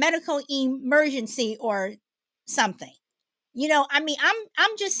there's a medical emergency or something? I mean,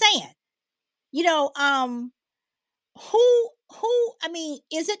 I'm just saying, you know, um, who I mean,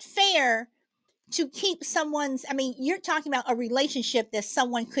 is it fair to keep someone's, I mean, you're talking about a relationship that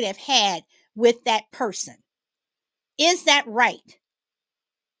someone could have had with that person. Is that right?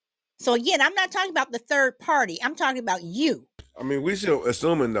 So again, I'm not talking about the third party. I'm talking about you. I mean, we still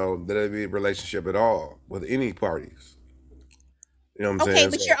assuming though that it be a relationship at all with any parties. You know what I'm Okay, saying?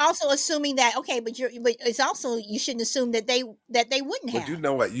 but So, you're also assuming that, okay, but it's also, you shouldn't assume that they wouldn't but you have.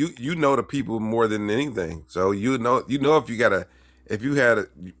 know what? You know the people more than anything. So you know if you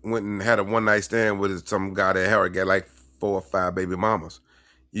went and had a one night stand with some guy that had got like 4 or 5 baby mamas,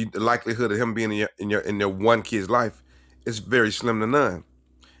 the likelihood of him being in your one kid's life is very slim to none.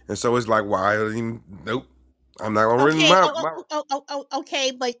 And so it's like, why? Nope. I'm not gonna Okay,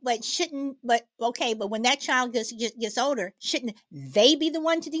 okay, but shouldn't but okay, but when that child gets older, shouldn't they be the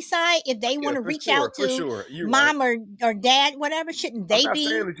one to decide if they yeah, want to reach out for to sure. You're right. mom or dad, whatever? Shouldn't I'm they not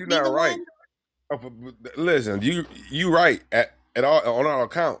saying that you're be not the right. one? Listen, you right at all on all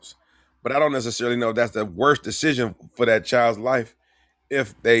accounts, but I don't necessarily know if that's the worst decision for that child's life.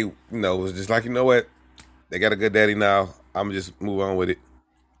 If they, was just like, what, they got a good daddy now. I'm just move on with it.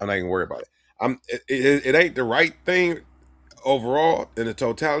 I'm not even worried about it. It ain't the right thing overall in the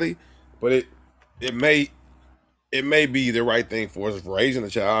totality, but it may it may be the right thing for us raising a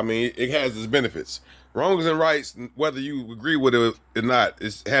child. I mean, it has its benefits. Wrongs and rights, whether you agree with it or not,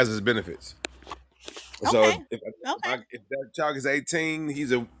 it has its benefits. So Okay, okay, if that child is 18,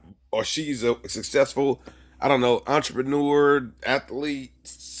 he's a or she's a successful, I don't know, entrepreneur, athlete,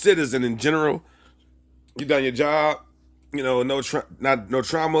 citizen in general. You done your job, not no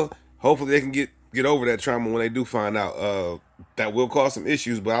trauma. Hopefully they can get over that trauma when they do find out. That will cause some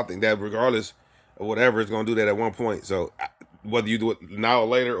issues, but I think that regardless of whatever, it's gonna do that at one point. So whether you do it now or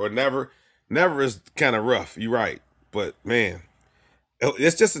later or never, never is kind of rough. You're right, but man,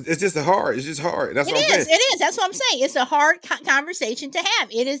 it's just hard. That's it what I'm is, saying. it is. That's what I'm saying. It's a hard conversation to have.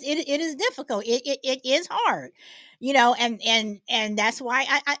 It is difficult. It is hard, and that's why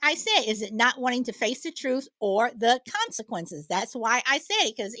I said, is it not wanting to face the truth or the consequences? That's why I said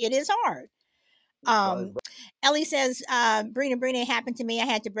it, because it is hard. Um, Ellie says, Brina, happened to me. I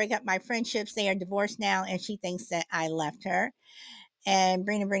had to break up my friendships. They are divorced now, and she thinks that I left her. And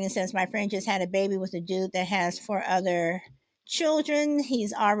Brina says, my friend just had a baby with a dude that has 4 other children.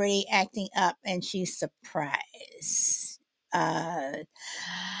 He's already acting up, and she's surprised. Uh,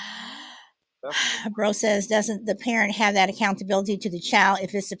 Bro says, doesn't the parent have that accountability to the child?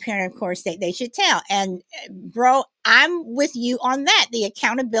 If it's the parent, of course, they should tell. And bro, I'm with you on that. The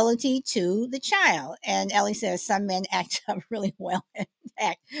accountability to the child. And Ellie says, some men act up really well and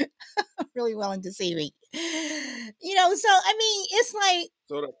act really well in deceiving. So I mean, it's like,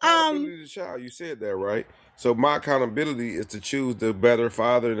 So the accountability to the child, you said that right. So my accountability is to choose the better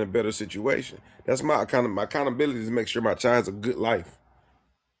father in a better situation. That's my accountability is to make sure my child has a good life.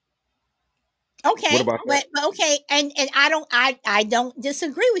 okay, What about that? but okay, and I don't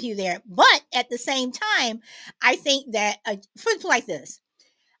disagree with you there, but at the same time, I think that put it like this: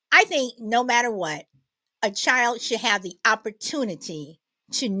 I think no matter what, a child should have the opportunity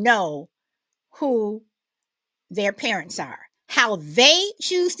to know who their parents are, how they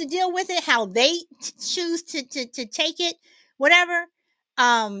choose to deal with it, how they choose to take it, whatever,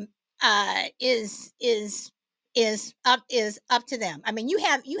 um is up to them. I mean, you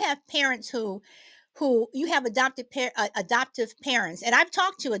have parents who you have adoptive parents, and I've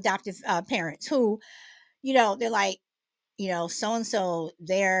talked to adoptive parents who, they're like, so and so,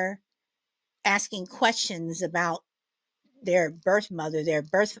 they're asking questions about their birth mother, their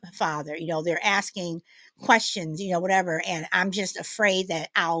birth father, they're asking questions, whatever, and I'm just afraid that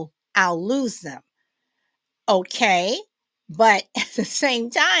I'll lose them. Okay, but at the same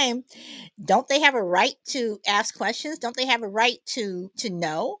time, don't they have a right to ask questions? Don't they have a right to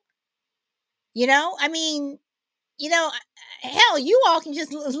know? I mean, you know, hell, you all can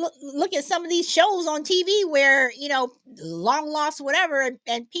just look at some of these shows on TV where, long lost, whatever,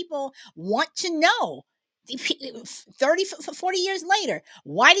 and people want to know 30, 40 years later,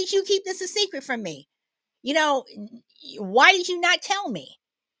 why did you keep this a secret from me? Why did you not tell me?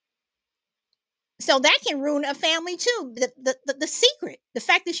 So that can ruin a family too. The secret, the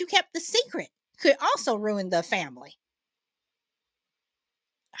fact that you kept the secret, could also ruin the family.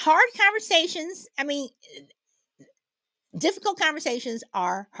 Hard conversations, I mean, difficult conversations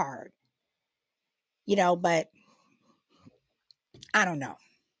are hard, but I don't know.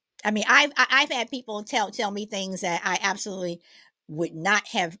 I mean, I've had people tell me things that I absolutely would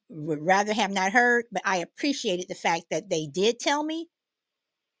rather have not heard, but I appreciated the fact that they did tell me.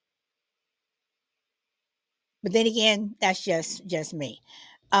 But then again, that's just me.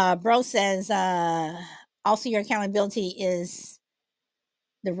 Bro says, also your accountability is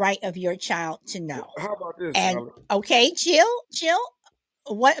the right of your child to know. How about this, And Charlie? okay, chill.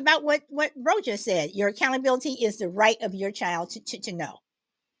 What about what Bro just said? Your accountability is the right of your child to know.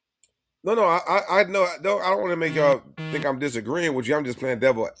 No, I know. I don't want to make y'all think I'm disagreeing with you. I'm just playing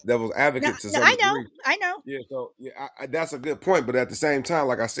devil's No, advocate to no, some degree. I know. Yeah, so yeah, that's a good point. But at the same time,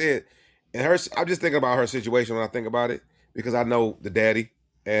 like I said, I'm just thinking about her situation when I think about it because I know the daddy,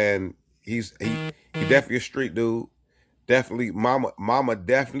 and he definitely a street dude. Definitely, mama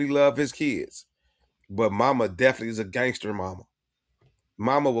definitely love his kids, but mama definitely is a gangster mama.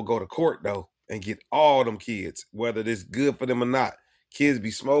 Mama will go to court though and get all them kids, whether it's good for them or not. kids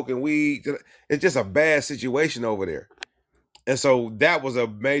be smoking weed. It's just a bad situation over there. And so that was a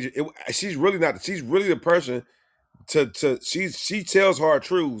major. She's really not. She's really the person to. She tells hard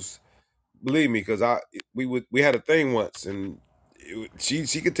truths. Believe me, because we had a thing once, and she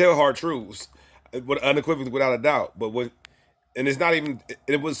could tell hard truths, unequivocally without a doubt. But when and it's not even.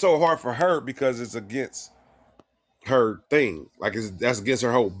 It was so hard for her because it's against her thing. Like that's against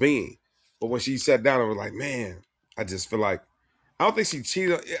her whole being. But when she sat down and was like, man, I just feel like I don't think she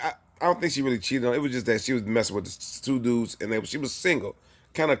cheated. I don't think she really cheated on. It was just that she was messing with the two dudes, and she was single,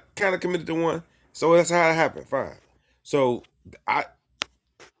 kind of committed to one. So that's how it happened. Fine. So I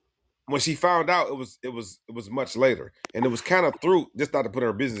when she found out, it was much later, and it was kind of through just not to put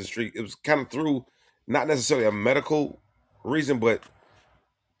her business street. It was kind of through not necessarily a medical reason, but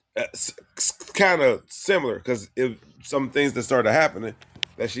kind of similar because some things that started happening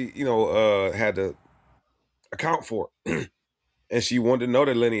that she had to account for. And she wanted to know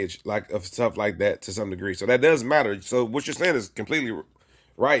the lineage like of stuff like that to some degree. So that does matter. So what you're saying is completely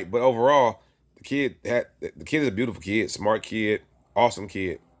right. But overall, the kid is a beautiful kid, smart kid, awesome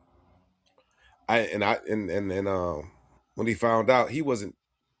kid. When he found out, he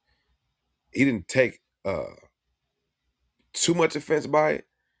didn't take too much offense by it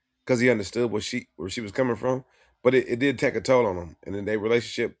because he understood where she was coming from. But it did take a toll on him, and then their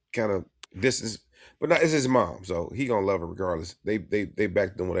relationship kind of distance. But not it's his mom, so he gonna love her regardless. They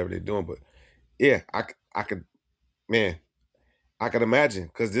back doing whatever they're doing. But yeah, I could man, I could imagine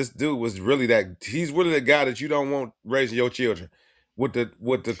because this dude was really he's really the guy that you don't want raising your children with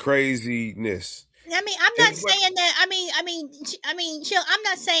the craziness. I mean, I'm not And but saying that. Chill. I'm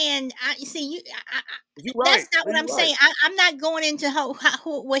not saying. You see, you're right. that's not what You're I'm right. saying. I'm not going into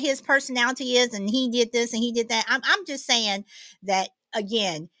what his personality is, and he did this and he did that. I'm just saying that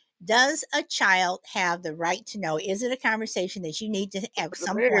again. Does a child have the right to know? Is it a conversation that you need to at The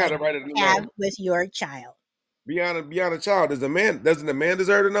some man had point a right to have know. with your child? Beyond a child, doesn't the man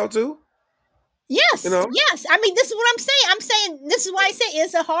deserve to know too? You Yes, know, yes. I mean, this is what I'm saying. I'm saying this is why I say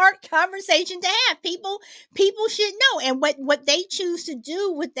it's a hard conversation to have. People should know, and what they choose to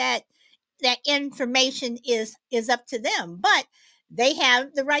do with that information is up to them. But they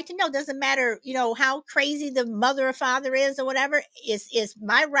have the right to know. Doesn't matter, how crazy the mother or father is or whatever. Is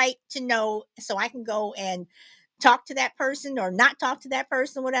my right to know, so I can go and talk to that person or not talk to that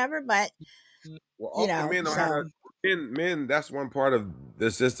person, whatever. But well, often men don't have so that. Men, that's one part of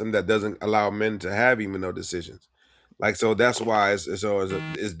the system that doesn't allow men to have even no decisions. Like so, that's why it's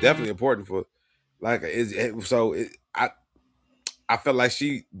definitely important for like I felt like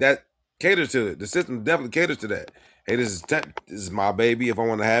that caters to it. The system definitely caters to that. Hey, this is my baby. If I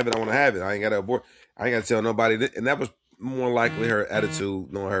want to have it, I want to have it. I ain't got to abort. I ain't got to tell nobody. And that was more likely her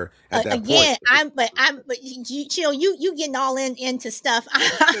attitude, knowing her at that point. again, but you chill. You getting all into stuff.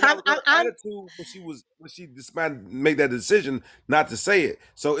 That was her attitude when she decided to make that decision not to say it.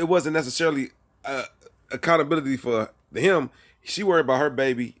 So it wasn't necessarily accountability for him. She worried about her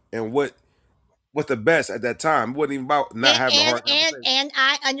baby and what's the best at that time. It wasn't even about not and having a and hard and, conversation. and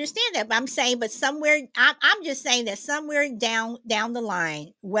I understand that, but I'm saying, but somewhere, I'm just saying that somewhere down the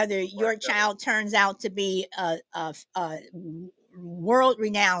line, whether Right, your child turns out to be a world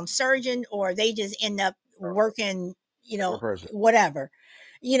renowned surgeon or they just end up working, per person. whatever,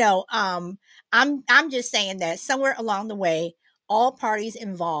 you know, um, I'm just saying that somewhere along the way, all parties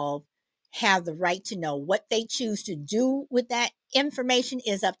involved have the right to know. What they choose to do with that information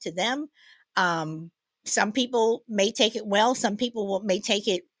is up to them. Um, some people may take it well, some people may take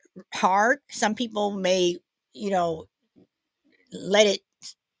it hard, some people may, you know let it,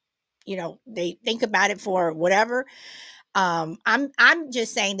 they think about it for whatever. I'm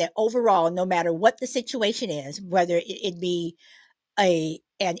just saying that overall, no matter what the situation is, whether it be an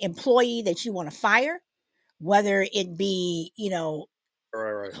employee that you want to fire, whether it be,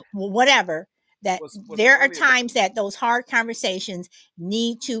 Right. whatever, that What's there are funny about times that those hard conversations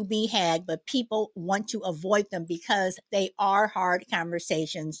need to be had, but people want to avoid them because they are hard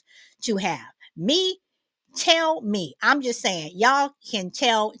conversations to have. Me, tell me. I'm just saying, y'all can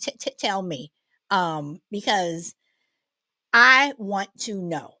tell me, because I want to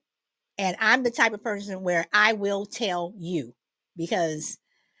know, and I'm the type of person where I will tell you because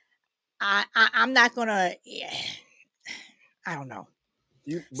I'm not gonna. I don't know.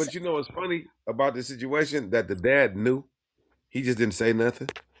 but what's funny about the situation that the dad knew. He just didn't say nothing.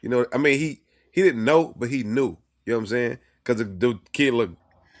 I mean, he didn't know, but he knew. You know what I'm saying? Because the kid looked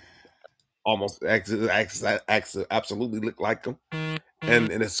almost absolutely looked like him,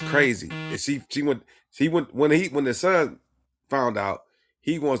 and it's crazy. And she went when the son found out.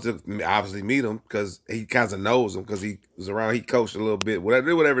 he wants to obviously meet him because he kind of knows him because he was around. He coached a little bit,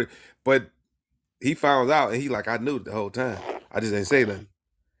 whatever. But he found out, and he like, I knew it the whole time. I just didn't say nothing.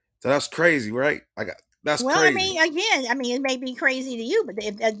 So that's crazy, right? Like that's Well, I crazy. mean, again, it may be crazy to you, but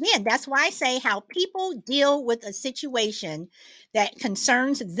again, that's why I say how people deal with a situation that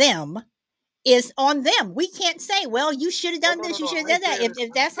concerns them is on them. We can't say, well, you should have Oh done no, no, this, you no. should have I done ain't that. saying. If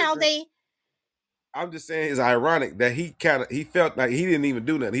that's how Listen, they, I'm just saying it's ironic that he felt like he didn't even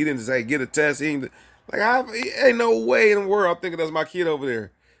do nothing. He didn't say get a test. He ain't, like ain't no way in the world I'm thinking that's my kid over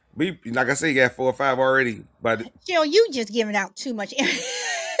there. Like I said, he got 4 or 5 already. But Jill, you just giving out too much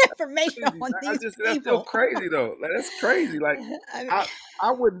information crazy. on I these just that's still people. crazy though. Like that's crazy. Like I mean, I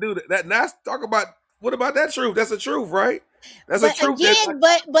I wouldn't do that. Now talk about what about that truth? That's the truth, right? That's a but truth that like again,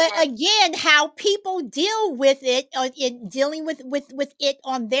 but again, how people deal with it, in dealing with it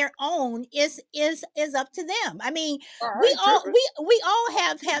on their own is up to them. I mean, I ain't tripping. we all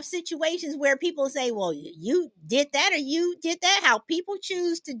have situations where people say, "Well, you did that or you did that." How people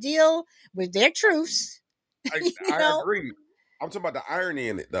choose to deal with their truths, I you I know. agree. I'm talking about the irony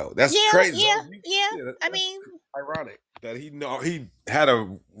in it though. That's Yeah, crazy. yeah, yeah. Yeah, I that's mean, ironic that he had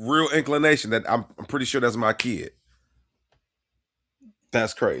a real inclination that I'm pretty sure that's my kid.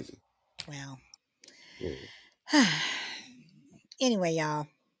 That's crazy. well. Yeah. Anyway, y'all,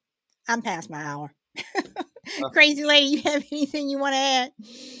 I'm past my hour. Uh, Crazy lady, you have anything you want to add?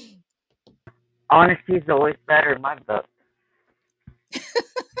 Honesty is always better in my book.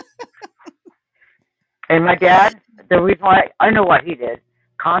 And my dad, the reason why I know what he did,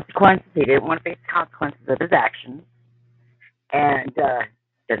 consequences. He didn't want to face the consequences of his actions, and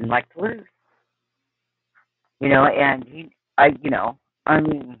didn't like to lose. And I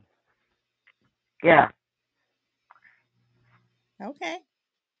mean, yeah. Okay.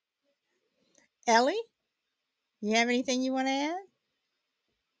 Ellie, you have anything you want to add?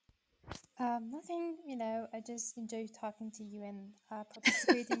 Nothing, I just enjoy talking to you and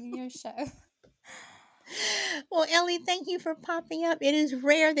participating in your show. Well, Ellie, thank you for popping up. It is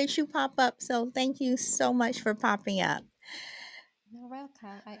rare that you pop up, so thank you so much for popping up. You're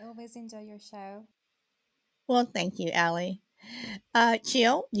welcome. I always enjoy your show. Well, thank you, Ellie.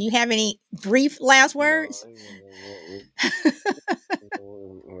 Chill, do you have any brief last words?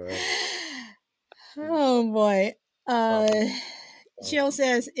 no, Oh boy. Uh Papa. Chill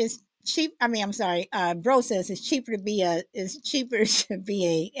says it's cheap. I mean, I'm sorry. Bro says it's cheaper to be a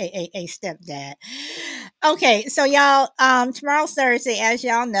stepdad. Okay, so y'all, tomorrow's Thursday, as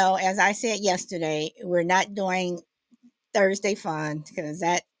y'all know, as I said yesterday, we're not doing Thursday fun because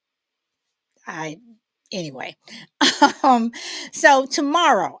that I anyway. um, so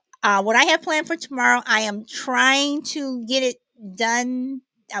tomorrow, what I have planned for tomorrow, I am trying to get it done.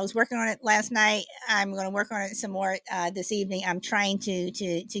 I was working on it last night. I'm going to work on it some more this evening. I'm trying to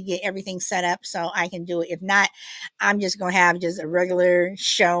get everything set up so I can do it. If not, I'm just going to have just a regular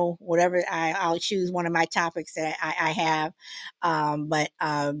show, whatever. I'll choose one of my topics that I have, but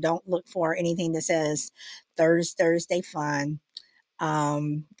don't look for anything that says Thursday fun.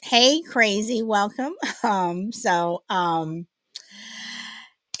 Hey crazy, welcome.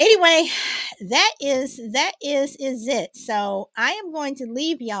 Anyway, that is it. So I am going to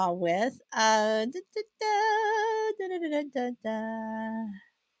leave y'all with I'm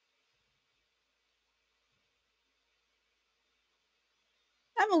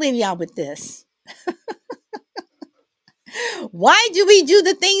gonna leave y'all with this. Why do we do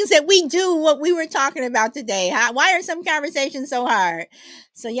the things that we do? What we were talking about today? Why are some conversations so hard?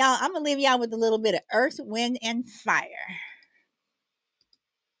 So y'all, I'm gonna leave y'all with a little bit of Earth, Wind, and Fire.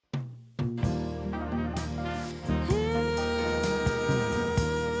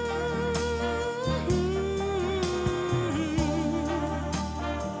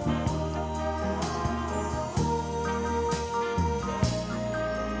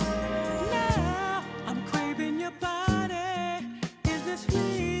 Now I'm craving your body. Is this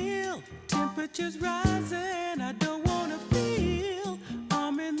real? Temperatures rising. I don't wanna feel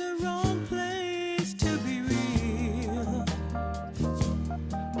I'm in the wrong place to be real.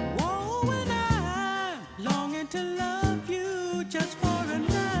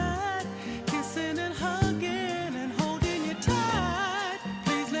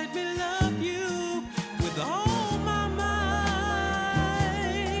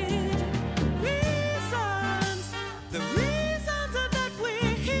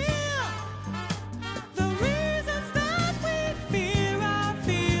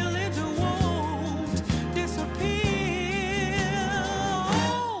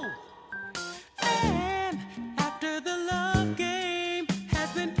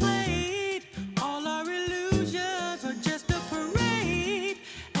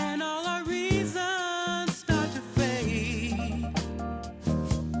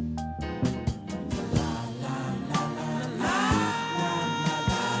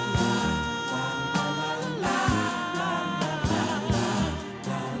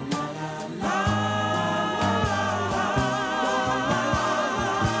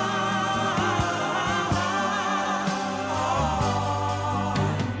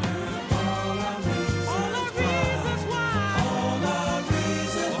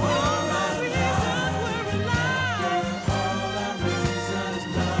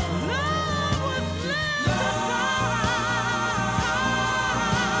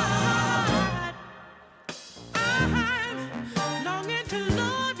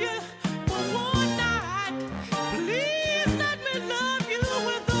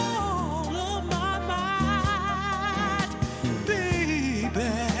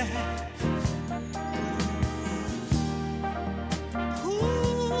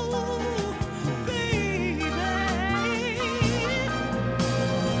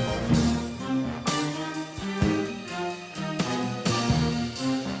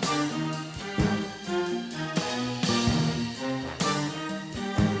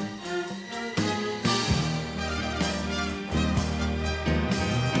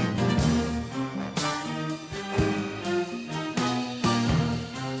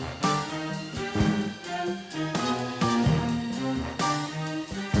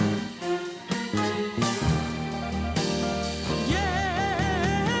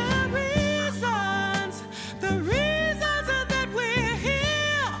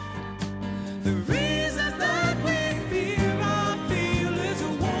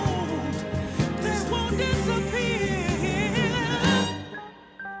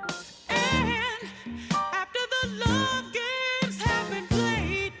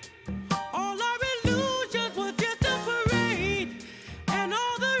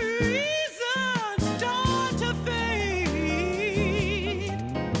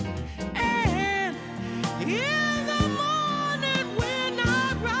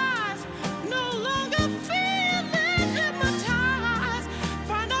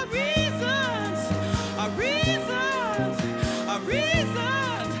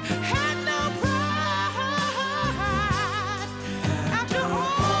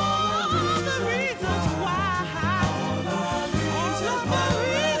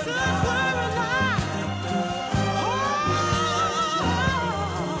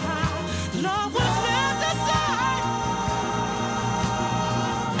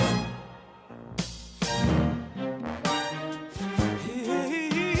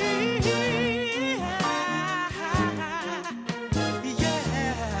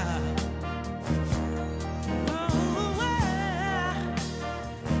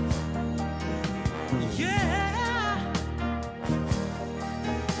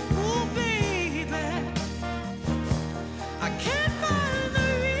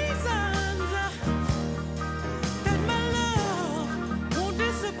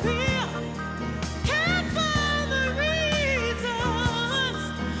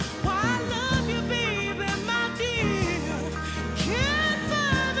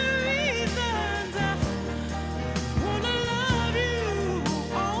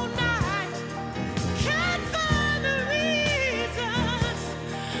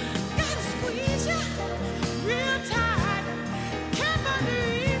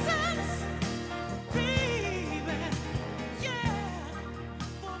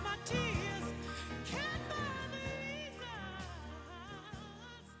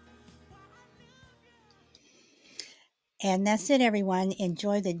 And that's it, everyone.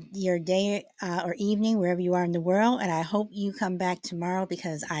 Enjoy your day or evening wherever you are in the world. And I hope you come back tomorrow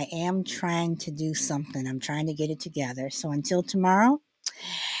because I am trying to do something. I'm trying to get it together. So until tomorrow,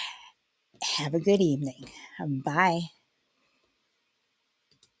 have a good evening. Bye.